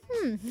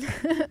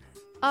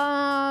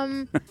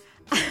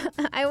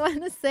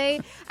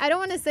 I don't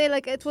want to say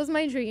like it was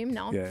my dream.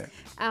 No. Yeah.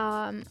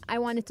 I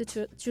wanted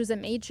to choose a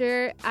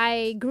major.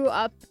 I grew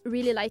up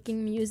really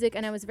liking music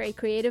and I was very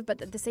creative,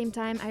 but at the same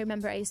time, I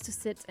remember I used to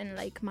sit in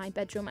like my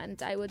bedroom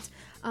and I would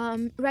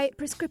write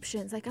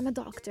prescriptions. Like I'm a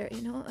doctor,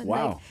 And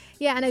wow.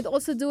 And I'd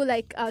also do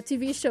like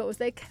TV shows.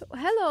 Like,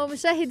 hello,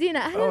 مشاهدينا,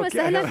 أهلا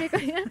وسهلا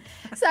بكم.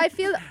 So I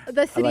feel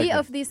the three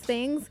of these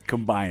things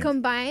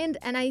combined,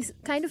 and I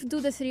kind of do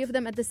the three of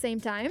them at the same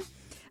time.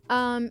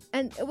 And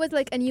it was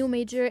like a new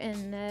major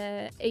in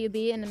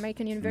AUB, in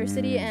American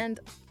University, and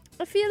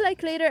I feel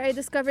like later I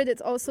discovered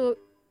it's also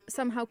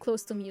somehow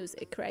close to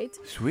music, right?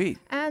 Sweet.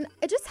 And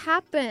it just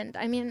happened.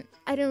 I mean,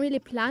 I didn't really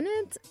plan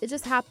it. It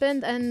just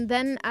happened, and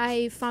then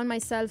I found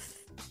myself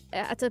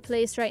at a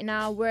place right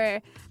now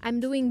where I'm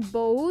doing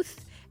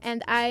both,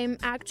 and I'm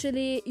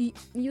actually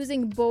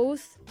using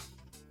both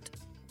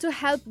to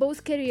help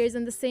both careers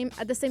at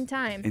the same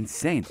time.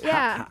 Insane.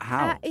 Yeah.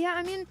 How?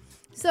 I mean,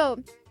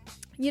 so...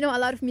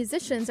 a lot of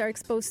musicians are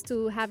exposed to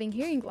having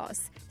hearing loss.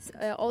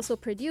 Also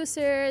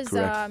producers,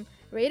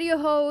 radio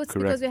hosts,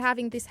 because we're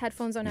having these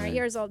headphones on our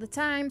ears all the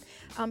time,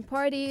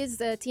 parties,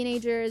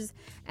 teenagers,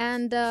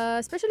 and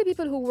especially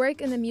people who work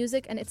in the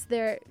music and it's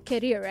their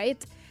career,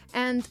 right?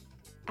 And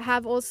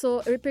have also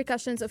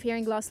repercussions of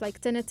hearing loss like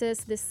tinnitus,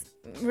 this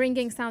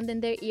ringing sound in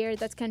their ear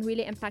that can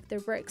really impact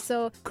their work. So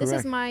this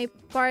is my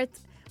part.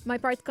 My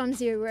part comes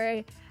here where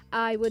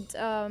I would...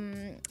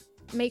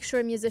 make sure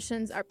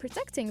musicians are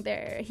protecting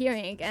their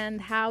hearing and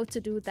how to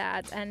do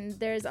that. And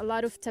there's a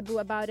lot of taboo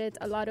about it.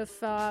 A lot of,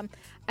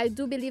 I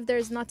do believe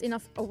there's not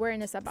enough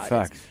awareness about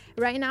it.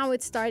 Right now,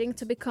 it's starting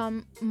to become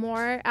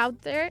more out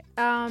there.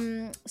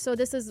 So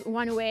this is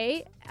one way.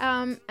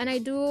 And I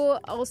do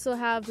also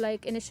have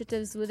like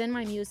initiatives within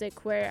my music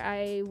where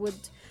I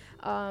would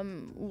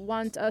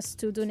want us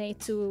to donate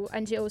to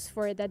NGOs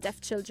for the deaf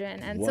children.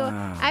 And so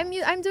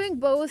I'm doing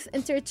both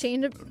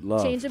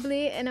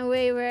interchangeably in a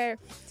way where,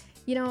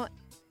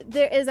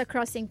 there is a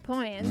crossing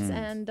point,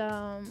 and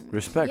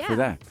respect for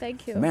that.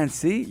 Thank you. Man,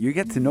 see, you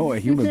get to know a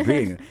human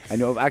being. I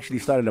know I've actually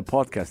started a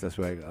podcast. That's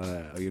why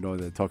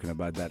they're talking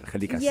about that.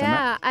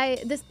 Yeah,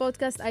 this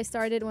podcast I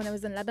started when I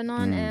was in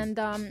Lebanon, and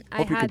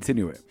Hope you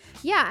continue it.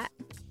 Yeah.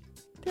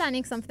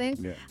 Planning something.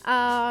 Yeah.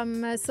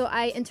 So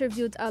I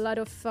interviewed a lot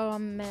of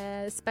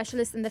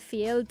specialists in the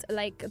field,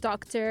 like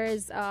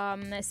doctors,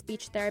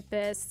 speech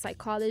therapists,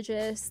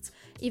 psychologists.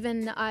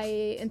 Even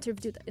I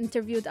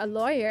interviewed a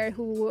lawyer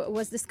who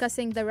was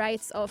discussing the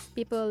rights of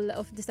people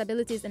of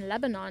disabilities in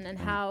Lebanon and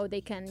how they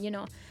can,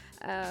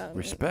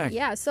 respect.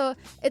 Yeah, so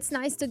it's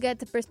nice to get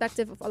the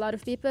perspective of a lot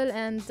of people,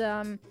 and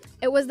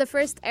it was the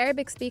first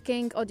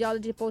Arabic-speaking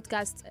audiology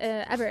podcast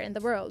ever in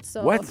the world.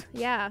 So what?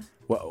 Yeah.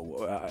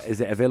 Well, is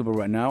it available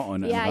right now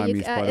on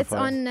Spotify? It's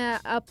on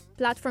a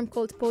platform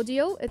called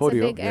Podio. It's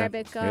Podio, a big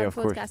Arabic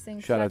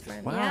podcasting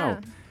platform. Wow,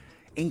 yeah.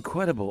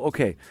 Incredible.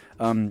 Okay,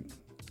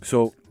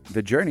 so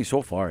the journey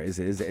so far is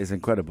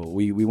incredible.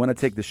 We want to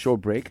take this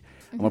short break.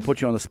 I'm gonna put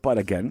you on the spot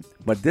again,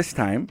 but this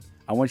time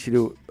I want you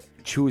to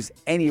choose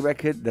any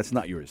record that's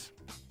not yours.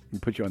 We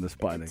put you on the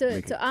spot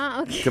Okay.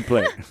 to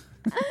play.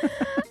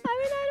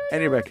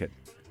 Any record.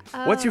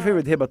 What's your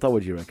favorite Hiba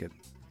Tawaji record?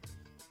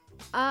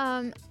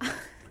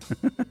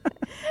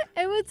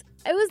 It was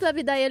La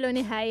Bidaya Lo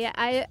Nihaya.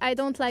 I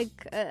don't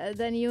like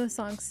the new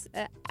songs.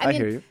 I mean,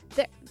 hear you.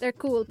 They're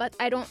cool, but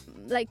I don't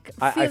I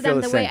feel feel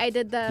them the the way same. I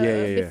did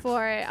Yeah.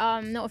 before.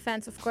 No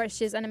offense, of course,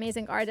 she's an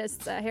amazing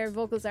artist. Her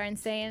vocals are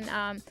insane.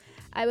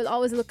 I will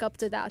always look up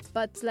to that.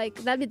 But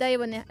like La Bidaya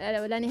Lo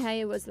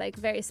Nihaya was like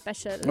very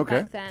special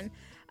back then.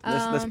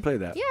 Let's play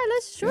that. Yeah,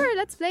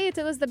 let's play it.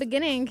 It was the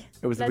beginning.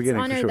 It was the Let's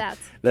beginning, honor for sure. that.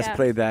 Let's Yeah.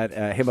 play that.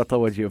 Hiba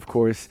Tawaji, of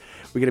course.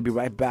 We're going to be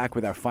right back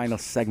with our final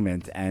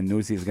segment, and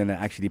Nurzy is going to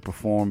actually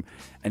perform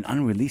an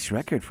unreleased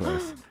record for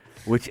us,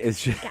 which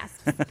is just,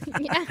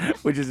 Yeah.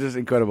 which is just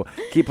incredible.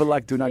 Keep it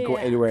locked. Do not go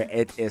Yeah. anywhere.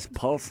 It is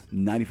Pulse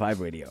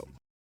 95 Radio.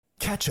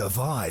 Catch a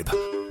vibe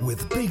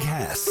with Big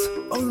Hass.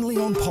 Only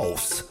on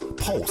Pulse.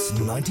 Pulse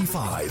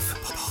 95.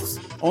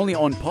 Only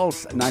on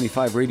Pulse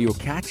 95 Radio.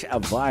 Catch a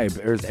Vibe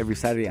airs every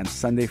Saturday and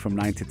Sunday from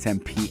 9 to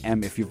 10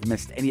 p.m. If you've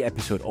missed any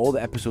episode, all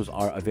the episodes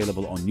are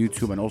available on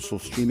YouTube and also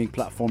streaming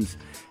platforms.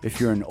 If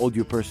you're an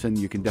audio person,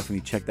 you can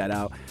definitely check that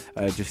out.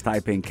 Just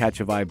type in Catch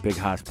a Vibe, Big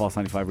Hass, Pulse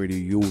 95 Radio.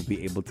 You will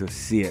be able to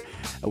see it.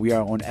 We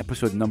are on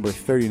episode number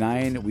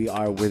 39. We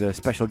are with a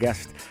special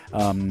guest,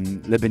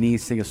 Lebanese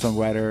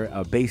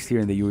singer-songwriter based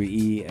here in the UAE.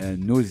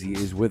 Nurzy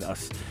is with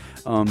us.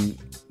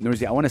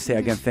 Nurzy, I want to say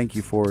again, thank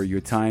you for your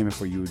time and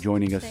for you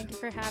joining us. Thank you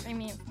for having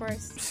me, of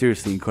course.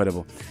 Seriously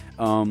incredible.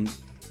 We're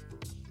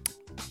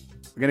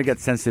going to get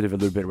sensitive a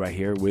little bit right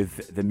here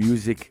with the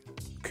music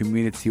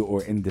community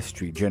or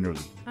industry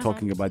generally,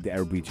 talking about the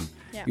Arab region.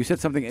 Yeah. You said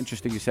something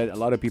interesting. You said a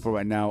lot of people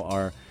right now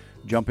are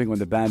jumping on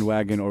the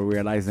bandwagon or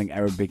realizing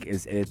Arabic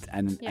is it.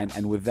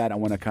 And with that, I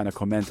want to kind of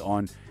comment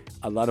on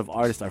a lot of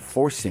artists are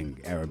forcing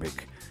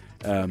Arabic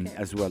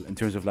as well, in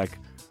terms of like,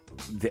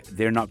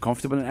 they're not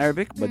comfortable in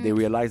Arabic, but they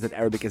realize that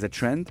Arabic is a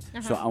trend.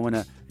 So I want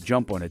to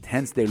jump on it.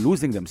 Hence, they're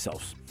losing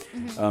themselves.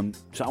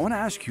 So I want to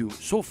ask you,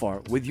 so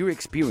far, with your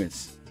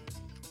experience,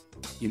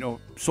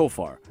 so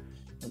far,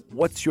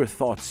 what's your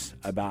thoughts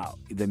about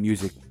the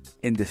music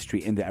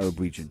industry in the Arab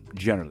region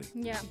generally?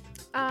 Yeah.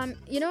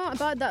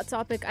 About that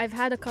topic, I've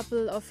had a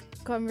couple of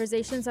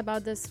conversations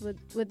about this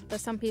with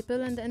some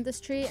people in the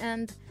industry,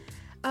 and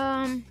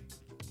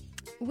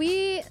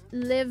we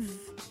live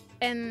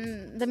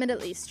in the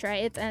Middle East,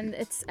 right? And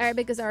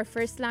Arabic is our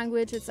first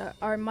language, it's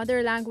our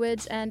mother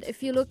language. And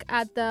if you look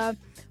at the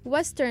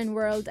Western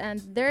world and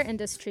their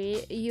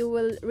industry, you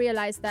will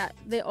realize that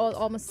they all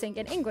almost sing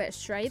in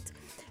English, right?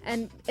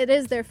 And it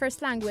is their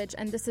first language,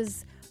 and this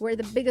is where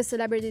the biggest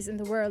celebrities in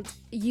the world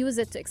use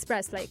it to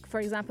express, like, for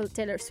example,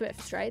 Taylor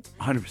Swift, right?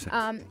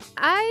 100%.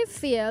 I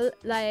feel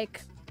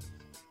like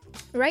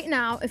right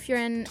now, if you're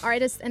an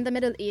artist in the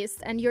Middle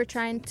East and you're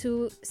trying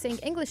to sing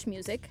English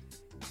music,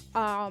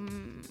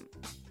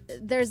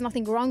 there's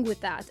nothing wrong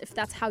with that if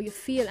that's how you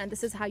feel and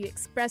this is how you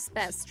express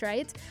best,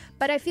 right?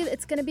 But I feel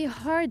it's going to be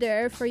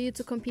harder for you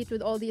to compete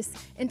with all these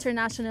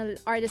international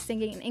artists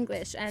singing in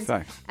English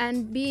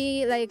and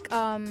be like,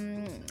 so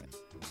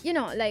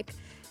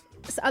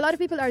a lot of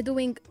people are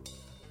doing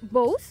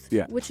both,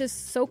 which is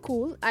so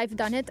cool. I've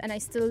done it, and I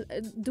still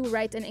do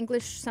write in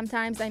English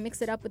sometimes. I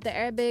mix it up with the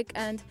Arabic,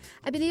 and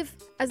I believe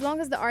as long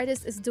as the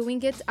artist is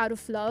doing it out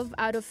of love,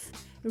 out of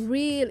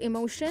real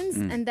emotions,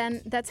 and then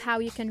that's how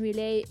you can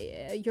relay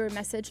your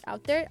message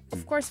out there.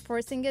 Of course,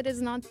 forcing it is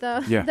not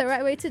the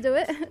right way to do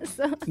it.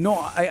 So. No,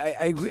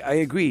 I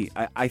agree.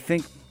 I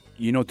think,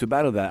 to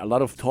battle that, a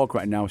lot of talk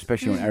right now,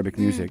 especially on Arabic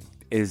music,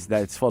 is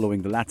that it's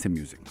following the Latin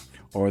music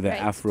or the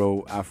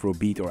Afro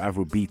beat or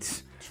Afro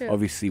beats. True.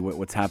 Obviously,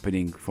 what's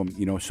happening from,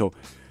 so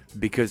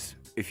because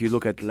if you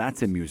look at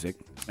Latin music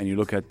and you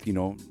look at,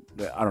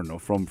 I don't know,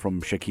 from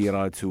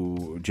Shakira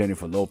to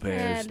Jennifer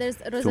Lopez there's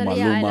to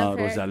Rosalia, Maluma,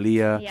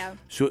 Rosalia, Yeah.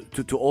 so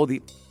to all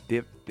the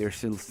they're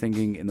still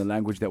singing in the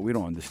language that we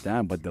don't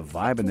understand, but the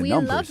vibe and the we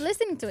numbers. love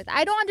listening to it.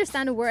 I don't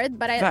understand a word,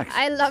 but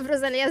I love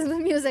Rosalia's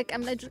music.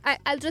 I'm like,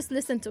 I'll just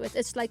listen to it.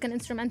 It's like an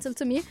instrumental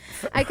to me.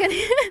 I can.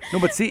 No,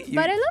 but see,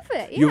 but I love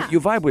it. Yeah. You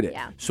vibe with it.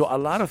 Yeah. So a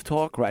lot of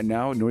talk right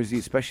now, Nurzy,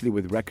 especially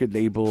with record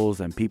labels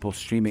and people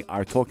streaming,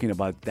 are talking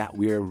about that.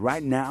 We're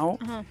right now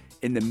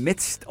in the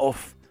midst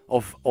of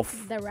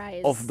the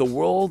rise of the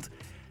world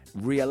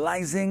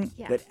realizing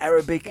that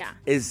Arabic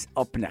is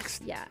up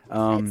next. Yeah,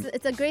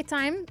 it's a great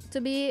time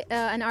to be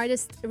an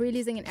artist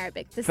releasing in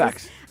Arabic.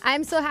 Facts.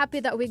 I'm so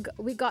happy that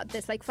we got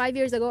this. Like 5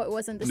 years ago, it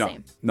wasn't the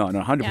same. No,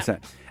 100%.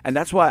 And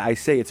that's why I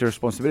say it's a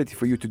responsibility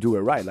for you to do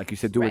it right. Like you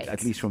said, do it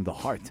at least from the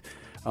heart.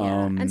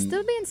 And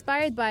still be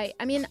inspired by,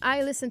 I mean,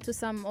 I listen to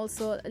some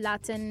also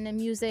Latin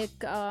music,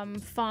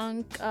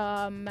 funk,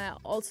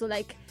 also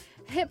like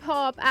hip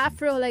hop,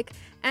 Afro, like,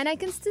 and I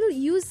can still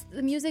use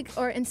the music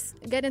or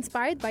get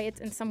inspired by it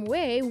in some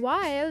way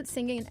while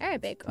singing in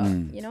Arabic,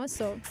 you know.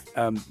 So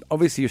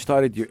obviously, you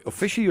started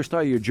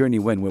your journey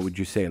when? What would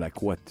you say?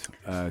 Like what?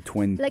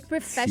 20? Like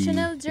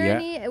professional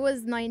journey? It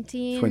was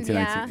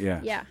 2019.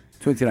 Yeah.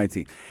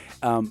 2019.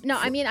 No,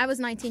 I mean I was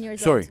 19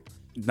 years old. Sorry.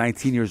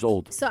 19 years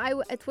old. So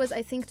it was,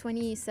 I think,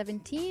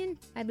 2017,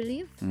 I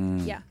believe.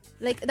 Yeah.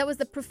 Like that was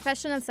the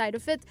professional side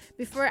of it.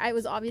 Before I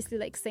was obviously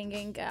like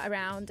singing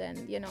around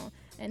and, you know,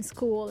 in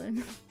school.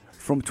 And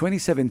from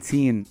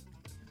 2017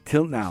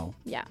 till now.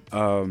 Yeah.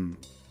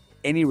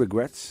 Any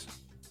regrets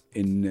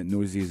in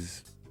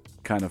Nurzy's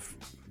kind of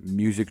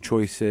music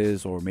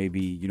choices or maybe,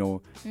 you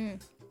know,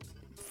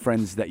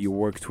 friends that you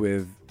worked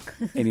with?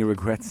 Any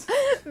regrets?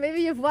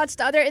 Maybe you've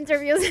watched other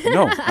interviews.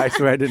 No, I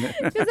swear I didn't.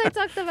 Because I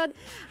talked about...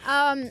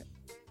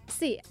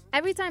 see,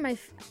 every time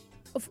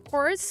of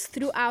course,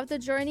 throughout the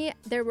journey,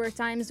 there were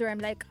times where I'm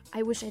like,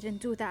 I wish I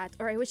didn't do that,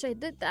 or I wish I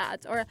did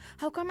that, or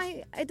how come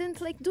I didn't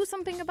like do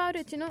something about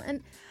it, you know?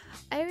 And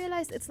I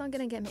realized it's not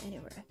going to get me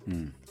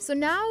anywhere. So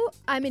now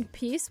I'm in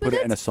peace with it.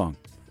 Put it in a song.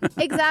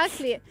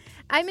 Exactly.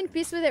 I'm in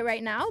peace with it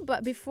right now.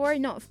 But before,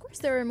 no, of course,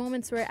 there were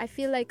moments where I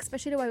feel like,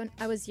 especially when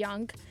I was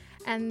young,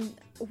 and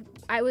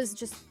I was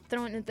just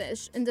thrown into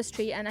the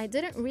industry and I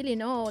didn't really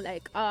know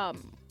like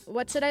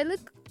what should I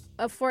look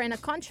for in a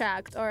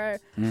contract, or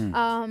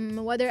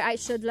whether I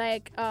should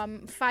like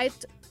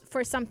fight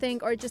for something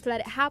or just let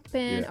it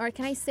happen, or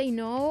can I say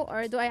no,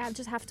 or do I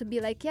just have to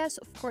be like yes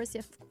of course,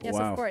 yes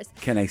wow. Of course.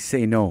 Can I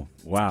say no?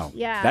 Wow.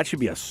 Yeah, that should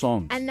be a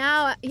song. And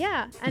now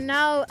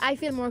I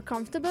feel more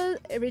comfortable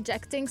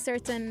rejecting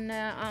certain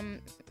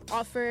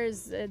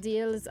offers,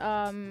 deals,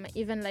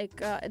 even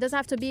like it doesn't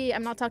have to be,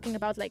 I'm not talking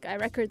about like a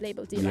record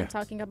label deal. I'm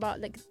talking about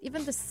like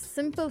even the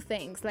simple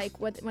things like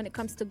when it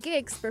comes to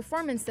gigs,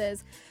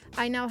 performances.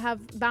 I now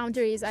have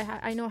boundaries.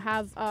 I now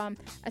have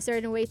a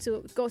certain way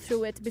to go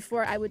through it.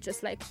 Before I would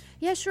just like,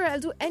 yeah, sure, I'll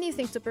do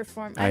anything to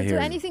perform. I'll do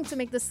anything to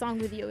make this song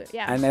with you.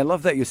 Yeah. And I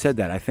love that you said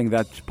that. I think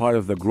that's part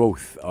of the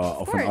growth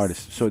of an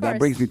artist. So that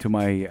brings me to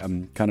my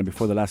kind of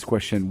before the last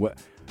question.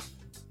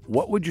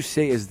 What would you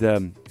say is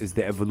the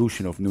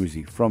evolution of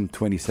Nurzy from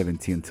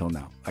 2017 until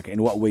now? Like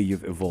in what way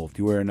you've evolved?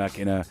 You were like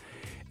in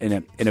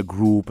a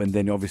group, and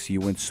then obviously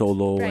you went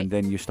solo, and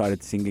then you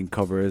started singing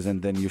covers,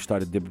 and then you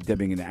started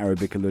dipping in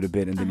Arabic a little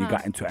bit, and then you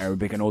got into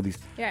Arabic and all these.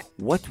 Yeah.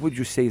 What would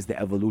you say is the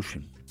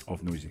evolution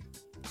of Nurzy?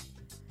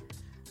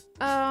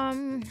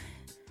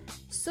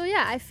 So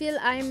yeah, I feel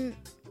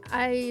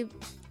I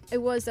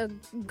was a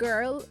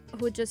girl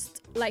who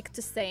just liked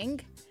to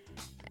sing.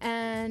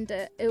 And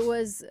it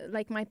was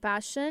like my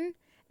passion,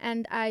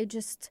 and I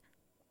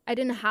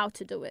didn't know how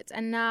to do it.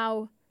 And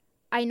now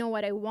I know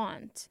what I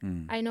want.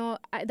 I know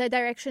the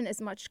direction is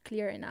much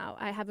clearer now.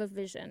 I have a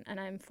vision, and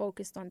I'm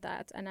focused on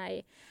that. And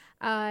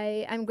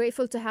I'm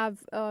grateful to have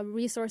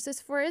resources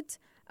for it.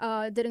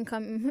 Didn't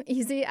come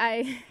easy.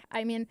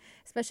 I mean,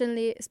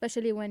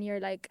 especially when you're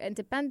like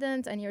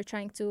independent and you're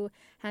trying to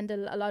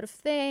handle a lot of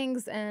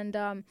things. And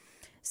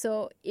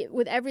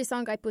with every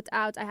song I put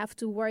out, I have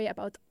to worry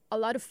about a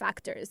lot of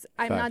factors.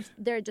 I'm not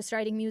there just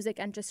writing music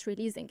and just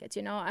releasing it,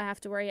 you know. I have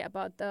to worry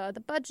about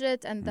the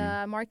budget and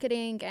the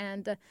marketing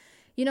and,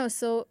 you know,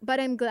 but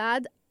I'm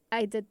glad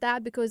I did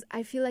that because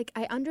I feel like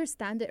I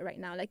understand it right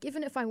now. Like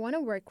even if I want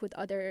to work with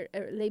other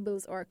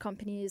labels or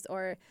companies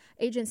or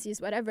agencies,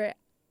 whatever,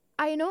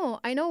 I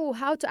know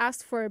how to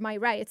ask for my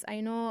rights. I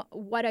know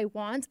what I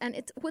want, and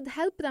it would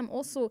help them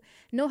also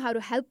know how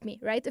to help me,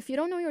 right? If you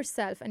don't know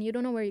yourself and you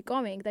don't know where you're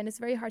going, then it's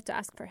very hard to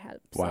ask for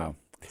help. Wow.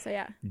 So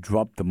yeah.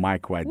 Drop the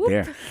mic right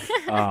there.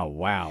 Oh,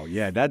 wow.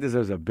 Yeah, that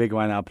deserves a big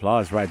round of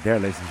applause right there,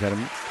 ladies and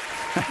gentlemen.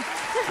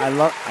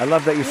 I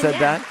love that you said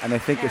that, and I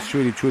think it's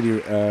truly,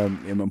 truly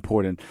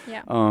important.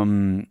 Yeah.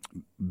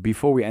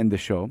 Before we end the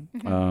show,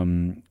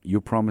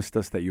 you promised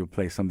us that you'll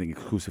play something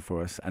exclusive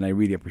for us, and I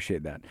really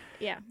appreciate that.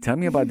 Yeah. Tell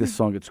me about this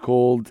song. It's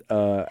called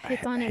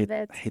Hitan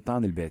al-Bayt.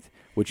 Hitan al-Bayt,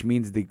 which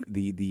means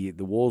the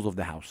walls of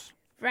the house.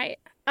 Right.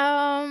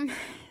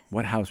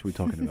 What house are we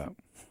talking about?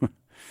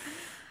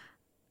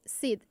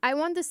 See, I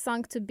want this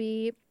song to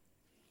be...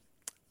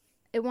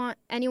 I want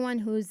anyone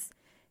who's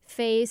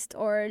faced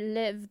or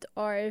lived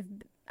or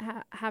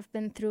has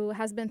been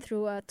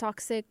through a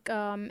toxic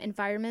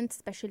environment,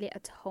 especially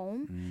at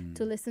home,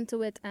 to listen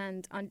to it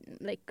and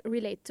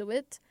relate to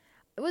it.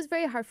 It was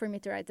very hard for me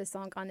to write this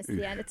song,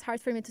 honestly, and it's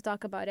hard for me to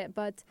talk about it.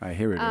 But I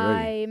hear it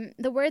already.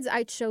 The words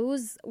I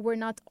chose were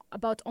not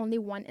about only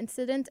one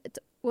incident. It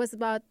was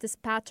about this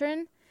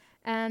pattern,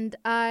 and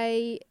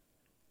I'm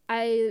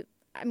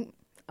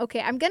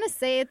gonna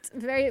say it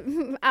very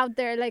out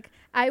there. Like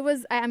I'm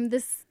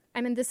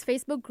in this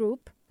Facebook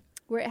group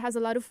where it has a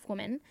lot of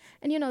women,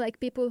 and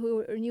people who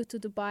are new to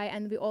Dubai,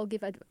 and we all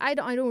give I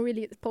don't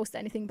really post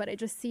anything, but I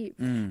just see,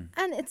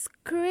 and it's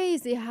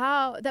crazy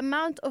how the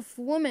amount of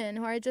women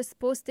who are just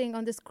posting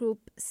on this group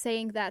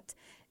saying that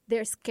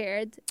they're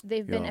scared,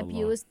 they've been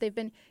abused, they've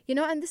been,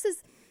 and this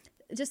is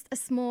just a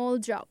small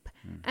drop.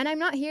 And I'm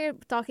not here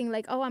talking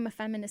like, oh, I'm a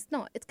feminist.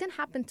 No, it can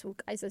happen to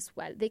guys as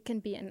well. They can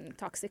be in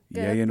toxic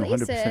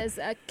places.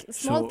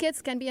 Small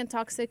kids can be in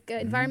toxic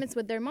environments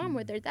with their mom,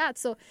 with their dad.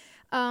 So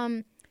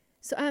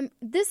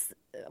this,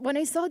 when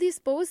I saw these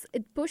posts,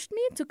 it pushed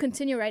me to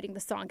continue writing the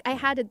song. I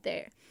had it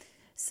there.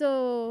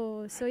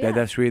 So yeah.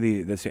 That's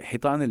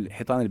Hitan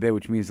al-Bayt,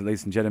 which means,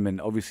 ladies and gentlemen,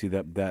 obviously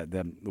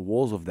the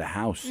walls of the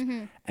house.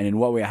 And in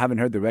what way? I haven't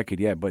heard the record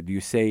yet, but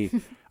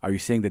are you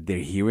saying that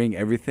they're hearing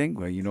everything?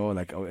 Well,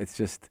 it's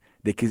just,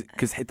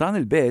 because Hitan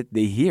al-Bayt,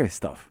 they hear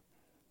stuff.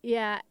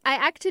 Yeah, I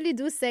actually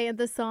do say in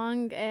the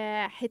song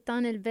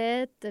حيطان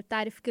البيت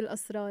بتعرف كل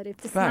أسراري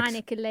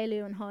بتسمعني كل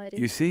ليلة ونهاري.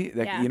 You see,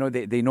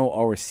 they know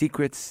our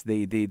secrets.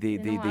 They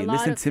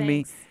listen to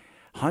me.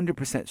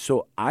 100%.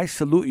 So I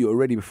salute you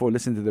already before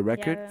listening to the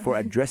record for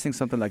addressing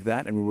something like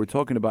that. And we were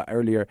talking about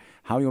earlier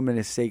how you're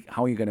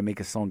going to make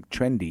a song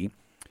trendy,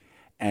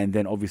 and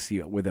then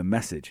obviously with a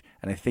message.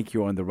 And I think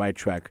you're on the right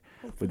track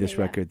with this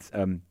record.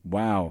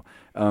 Wow.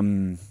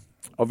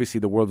 Obviously,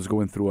 the world is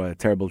going through a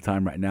terrible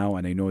time right now,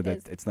 and I know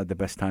that it's not the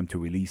best time to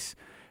release,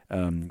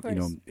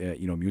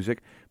 music.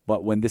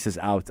 But when this is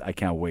out, I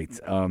can't wait.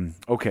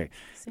 Okay,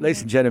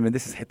 ladies and gentlemen,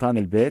 this is Hitan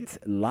al-Bayt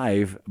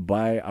live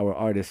by our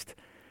artist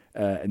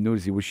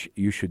Nurzy, which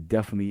you should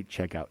definitely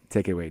check out.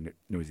 Take it away,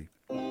 Nurzy.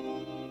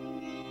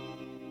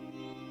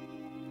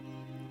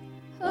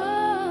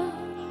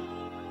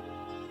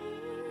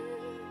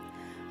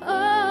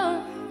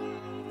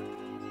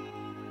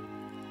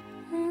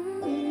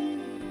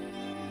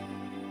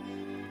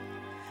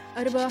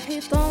 أربع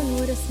حيطان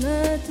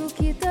ورسمات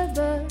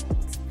وكتابات،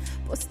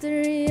 بوستر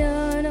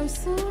ريانة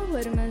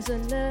وصور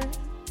مجلات،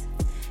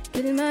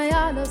 كل ما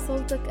يعلى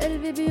صوتك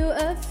قلبي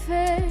بيوقف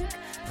هيك،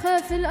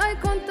 بخاف الاي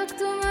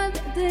كونتاكت وما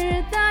بقدر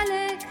رد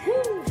عليك،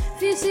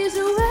 في شي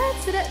جوات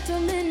سرقته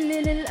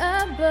مني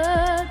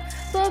للأبد،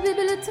 طبيب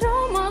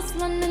التروما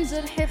أصلا من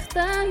جرحي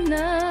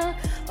اختنا،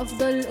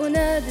 أفضل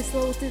أنادي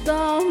صوتي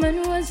ضاع من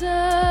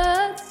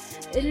وجات،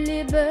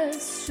 اللي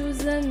بس شو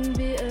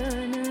ذنبي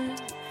أنا.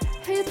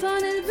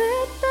 حيطان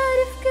البيت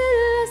تعرف كل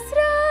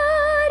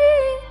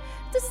أسراري،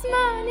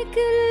 تسمعني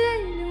كل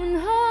ليل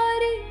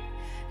ونهاري،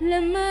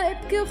 لما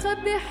أبكي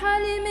وخبي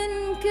حالي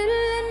من كل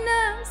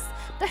الناس،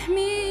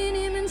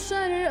 تحميني من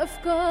شر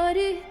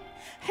أفكاري.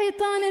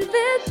 حيطان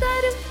البيت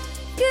تعرف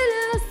كل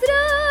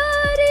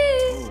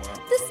أسراري،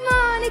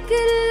 تسمعني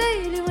كل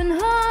ليل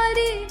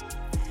ونهاري،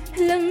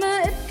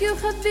 لما أبكي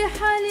وخبي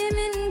حالي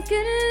من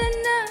كل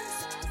الناس،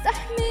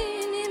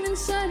 تحميني من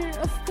شر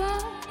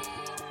أفكاري.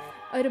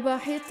 أربع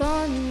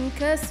حيطان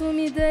كاس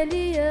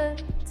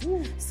وميداليات،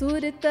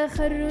 صورة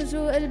تخرج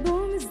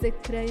وألبوم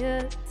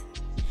الذكريات،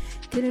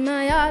 كل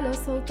ما يعلى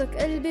صوتك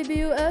قلبي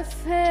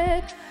بيوقف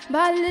هيك،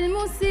 بعلي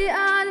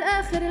الموسيقى على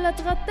الآخر لا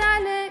تغطي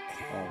عليك،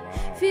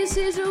 في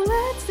شي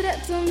جوات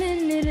سرقته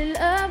مني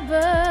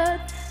للأبد،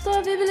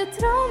 طبيب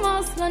التروما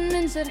أصلا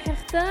من جرحي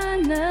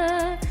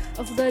اختنا،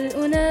 أفضل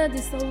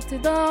أنادي صوتي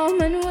ضاع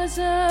من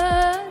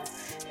وجات،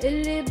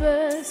 اللي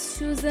بس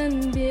شو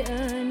ذنبي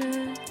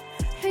أنا.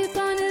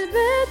 حيطان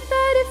البيت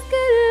تعرف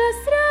كل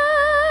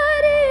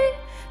أسراري،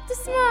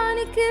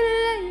 تسمعني كل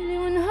ليل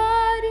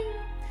ونهاري،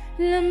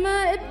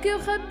 لما أبكي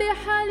وخبي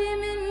حالي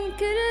من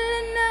كل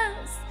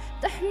الناس،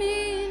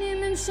 تحميني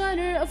من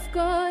شر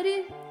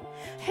أفكاري.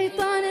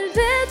 حيطان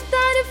البيت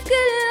تعرف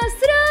كل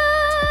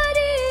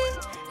أسراري،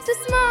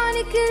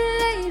 تسمعني كل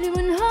ليل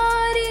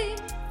ونهاري،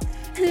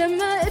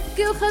 لما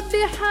أبكي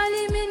وخبي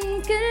حالي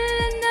من كل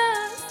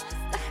الناس،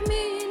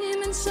 تحميني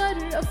من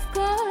شر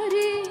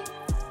أفكاري.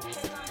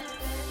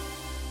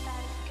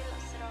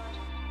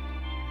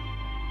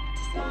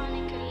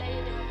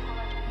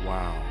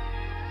 Wow.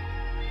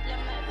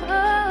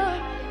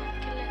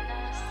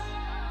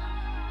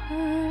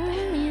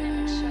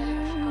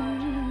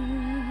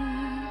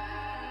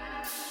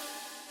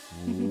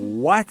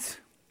 What?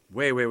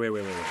 Wait.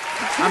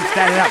 I'm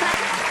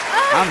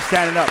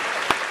standing up.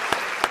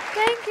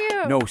 Thank you.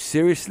 No,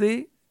 seriously,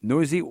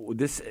 Nurzy,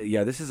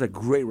 this is a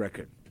great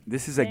record.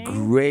 This is a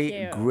great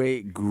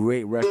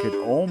record.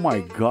 Oh my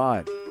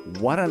God.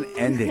 What an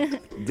ending.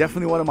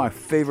 Definitely one of my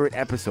favorite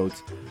episodes.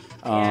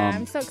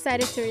 I'm so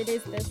excited to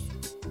release this.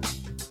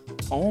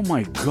 Oh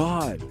my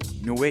God.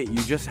 No, wait,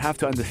 you just have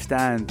to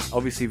understand.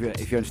 Obviously,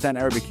 if you understand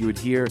Arabic, you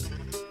would hear.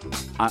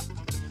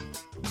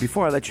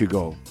 Before I let you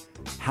go,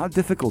 How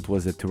difficult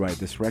was it to write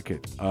this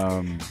record?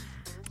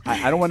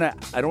 I don't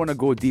want to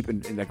go deep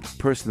in like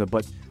personal,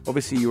 but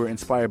obviously you were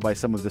inspired by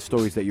some of the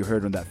stories that you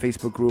heard on that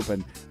Facebook group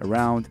and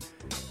around.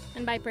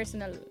 And by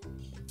personal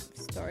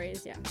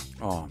stories, yeah.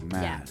 Oh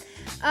man.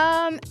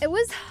 Yeah. It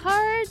was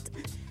hard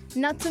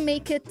not to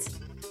make it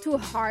too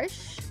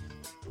harsh.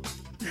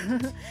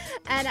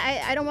 And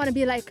I don't want to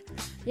be like,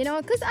 you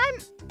know, because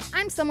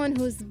I'm someone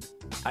who's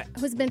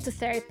been to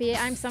therapy.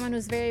 I'm someone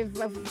who's very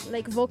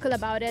like vocal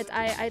about it.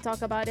 I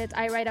talk about it.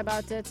 I write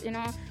about it, you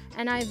know.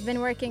 And I've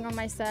been working on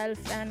myself.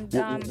 And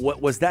what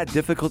was that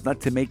difficult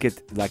not to make it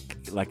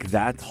like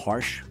that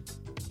harsh?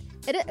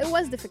 It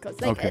was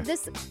difficult. Like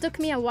this took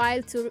me a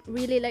while to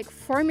really like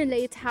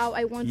formulate how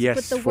I want to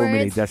put the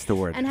words. That's the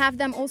word. And have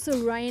them also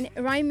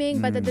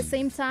ryming, but at the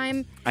same time,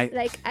 I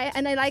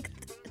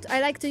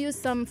like to use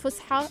some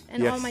fusha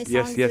in all my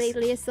songs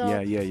lately. So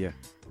yeah.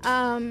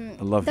 I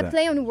love the that.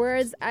 play on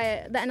words,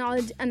 the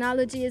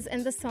analogies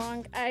in the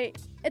song.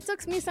 It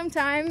took me some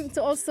time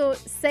to also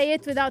say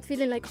it without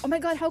feeling like, oh my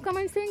God, how come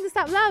I'm saying this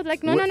out loud?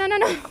 Like, no.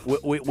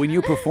 When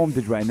you performed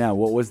it right now,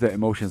 what was the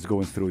emotions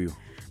going through you?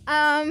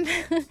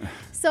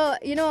 So,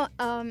 you know,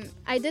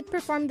 I did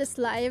perform this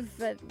live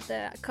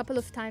a couple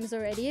of times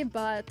already,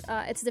 but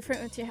it's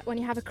different when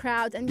you have a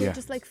crowd and you're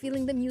just like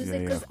feeling the music,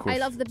 because I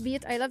love the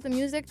beat, I love the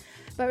music.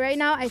 But right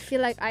now I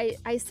feel like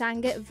I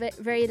sang it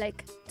very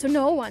like to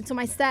no one, to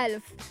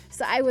myself.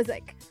 So I was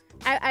like,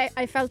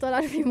 I felt a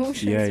lot of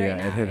emotions right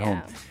now. It hit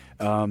home.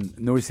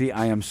 Nurzy,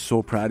 I am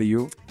so proud of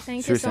you.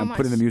 Thank Seriously, you so I'm much.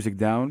 putting the music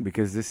down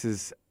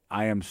because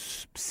I am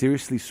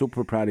seriously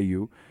super proud of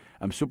you.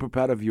 I'm super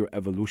proud of your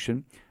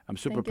evolution. I'm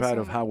super proud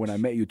of how when I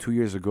met you 2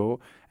 years ago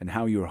and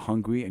how you were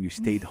hungry and you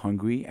stayed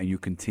hungry and you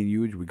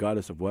continued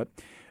regardless of what.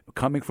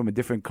 Coming from a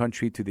different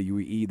country to the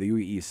UAE. The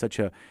UAE is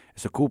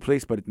it's a cool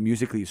place, but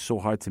musically it's so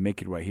hard to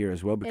make it right here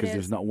as well because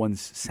there's not one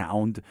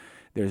sound.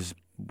 There's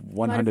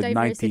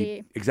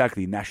 190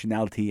 exactly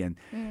nationality and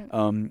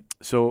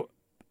so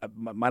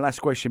my last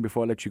question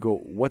before I let you go: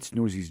 what's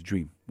Nurzy's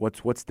dream?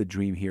 What's the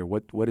dream here?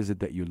 What is it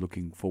that you're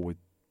looking forward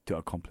to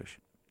accomplish?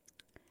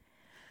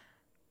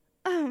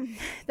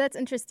 That's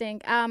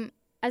interesting.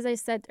 As I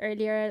said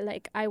earlier,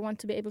 like I want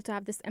to be able to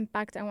have this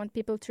impact. I want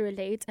people to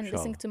relate and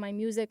listen to my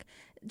music,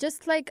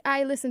 just like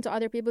I listen to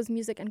other people's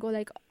music and go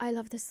like, I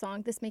love this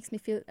song. This makes me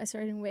feel a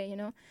certain way, you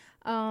know.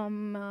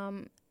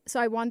 So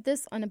I want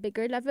this on a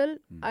bigger level.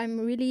 I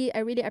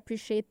really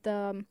appreciate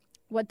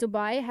what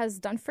Dubai has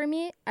done for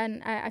me,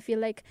 and I feel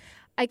like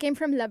I came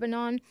from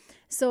Lebanon,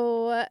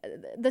 so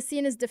the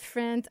scene is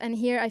different, and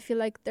here I feel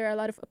like there are a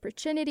lot of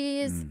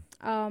opportunities.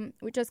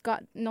 We just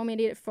got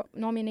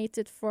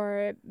nominated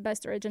for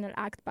Best Original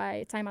Act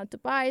by Time Out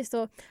Dubai,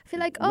 so I feel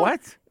like,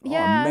 what?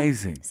 Yeah,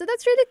 amazing. So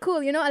that's really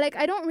cool, you know, like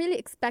I don't really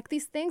expect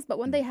these things, but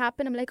when they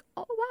happen, I'm like,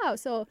 oh wow,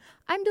 so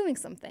I'm doing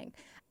something.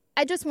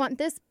 I just want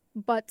this,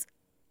 but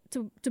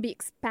to be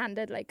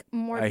expanded, like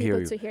more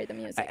people to hear the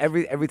music.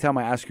 Every time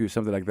I ask you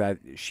something like that,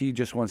 she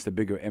just wants the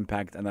bigger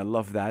impact, and I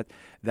love that.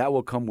 That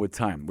will come with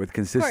time, with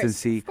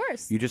consistency. Of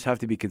course. You just have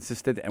to be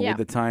consistent, and with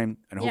the time,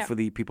 and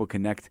hopefully people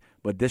connect.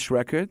 But this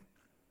record,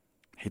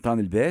 Hitan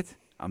al-Bayt,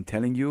 I'm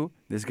telling you,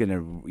 this is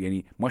gonna,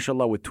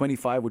 mashallah, with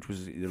 25, which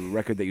was the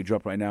record that you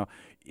dropped right now,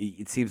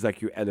 it seems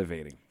like you're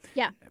elevating.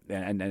 Yeah.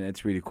 And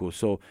it's really cool.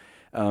 So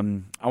I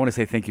want to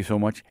say thank you so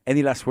much.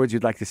 Any last words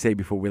you'd like to say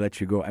before we let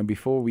you go? And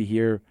before we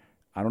hear,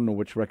 I don't know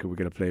which record we're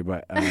going to play,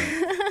 but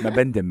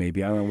Mabendem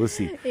maybe. I don't know. We'll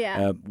see.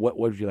 Yeah. What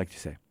would you like to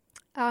say?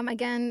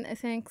 Again,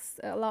 thanks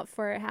a lot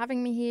for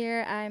having me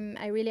here.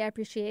 I really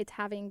appreciate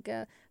having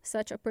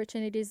such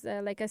opportunities.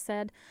 Like I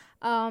said,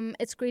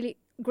 it's really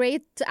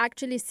great to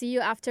actually see you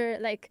after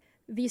like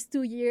these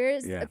 2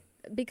 years,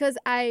 because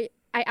I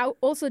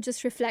also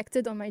just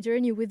reflected on my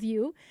journey with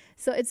you.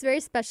 So it's very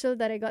special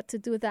that I got to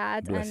do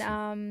that. Bless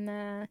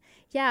and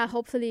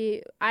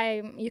hopefully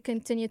you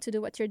continue to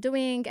do what you're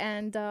doing.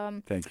 And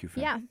thank you.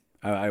 Fam. Yeah.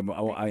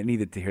 I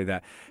needed to hear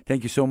that.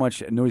 Thank you so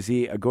much, Nurzy.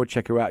 Go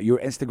check her out. Your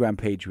Instagram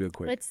page real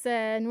quick. It's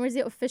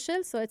Nurzy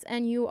Official. So it's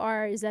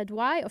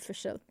NURZY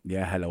Official.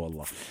 Yeah, hello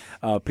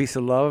Allah. Peace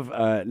and love.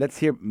 Let's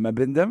hear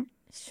Mabendem.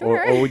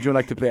 Sure. Or would you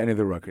like to play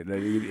another record?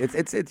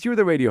 It's you're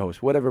the radio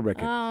host. Whatever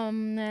record.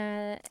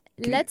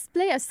 Let's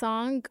play a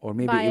song. Or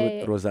maybe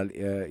by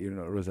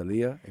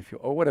Rosalia,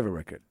 or whatever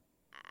record.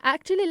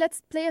 Actually,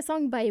 let's play a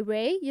song by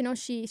Ray. You know,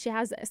 she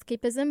has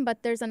escapism,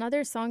 but there's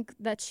another song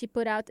that she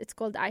put out. It's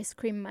called Ice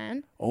Cream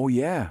Man. Oh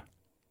yeah,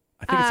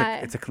 I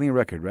think it's a clean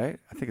record, right?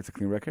 I think it's a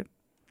clean record.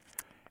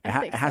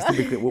 It has to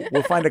be clean.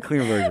 We'll find a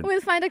clean version.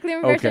 We'll find a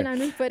clean version and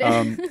we'll put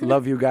it.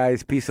 Love you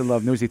guys. Peace and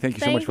love. Nurzy, thank you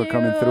so much for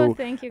coming through.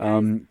 Thank you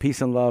guys.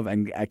 Peace and love,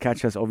 and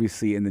catch us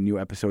obviously in the new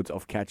episodes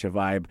of Catch a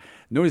Vibe.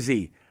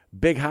 Nurzy,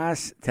 Big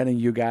Haas telling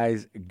you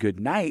guys good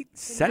night.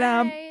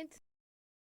 Salam. Night.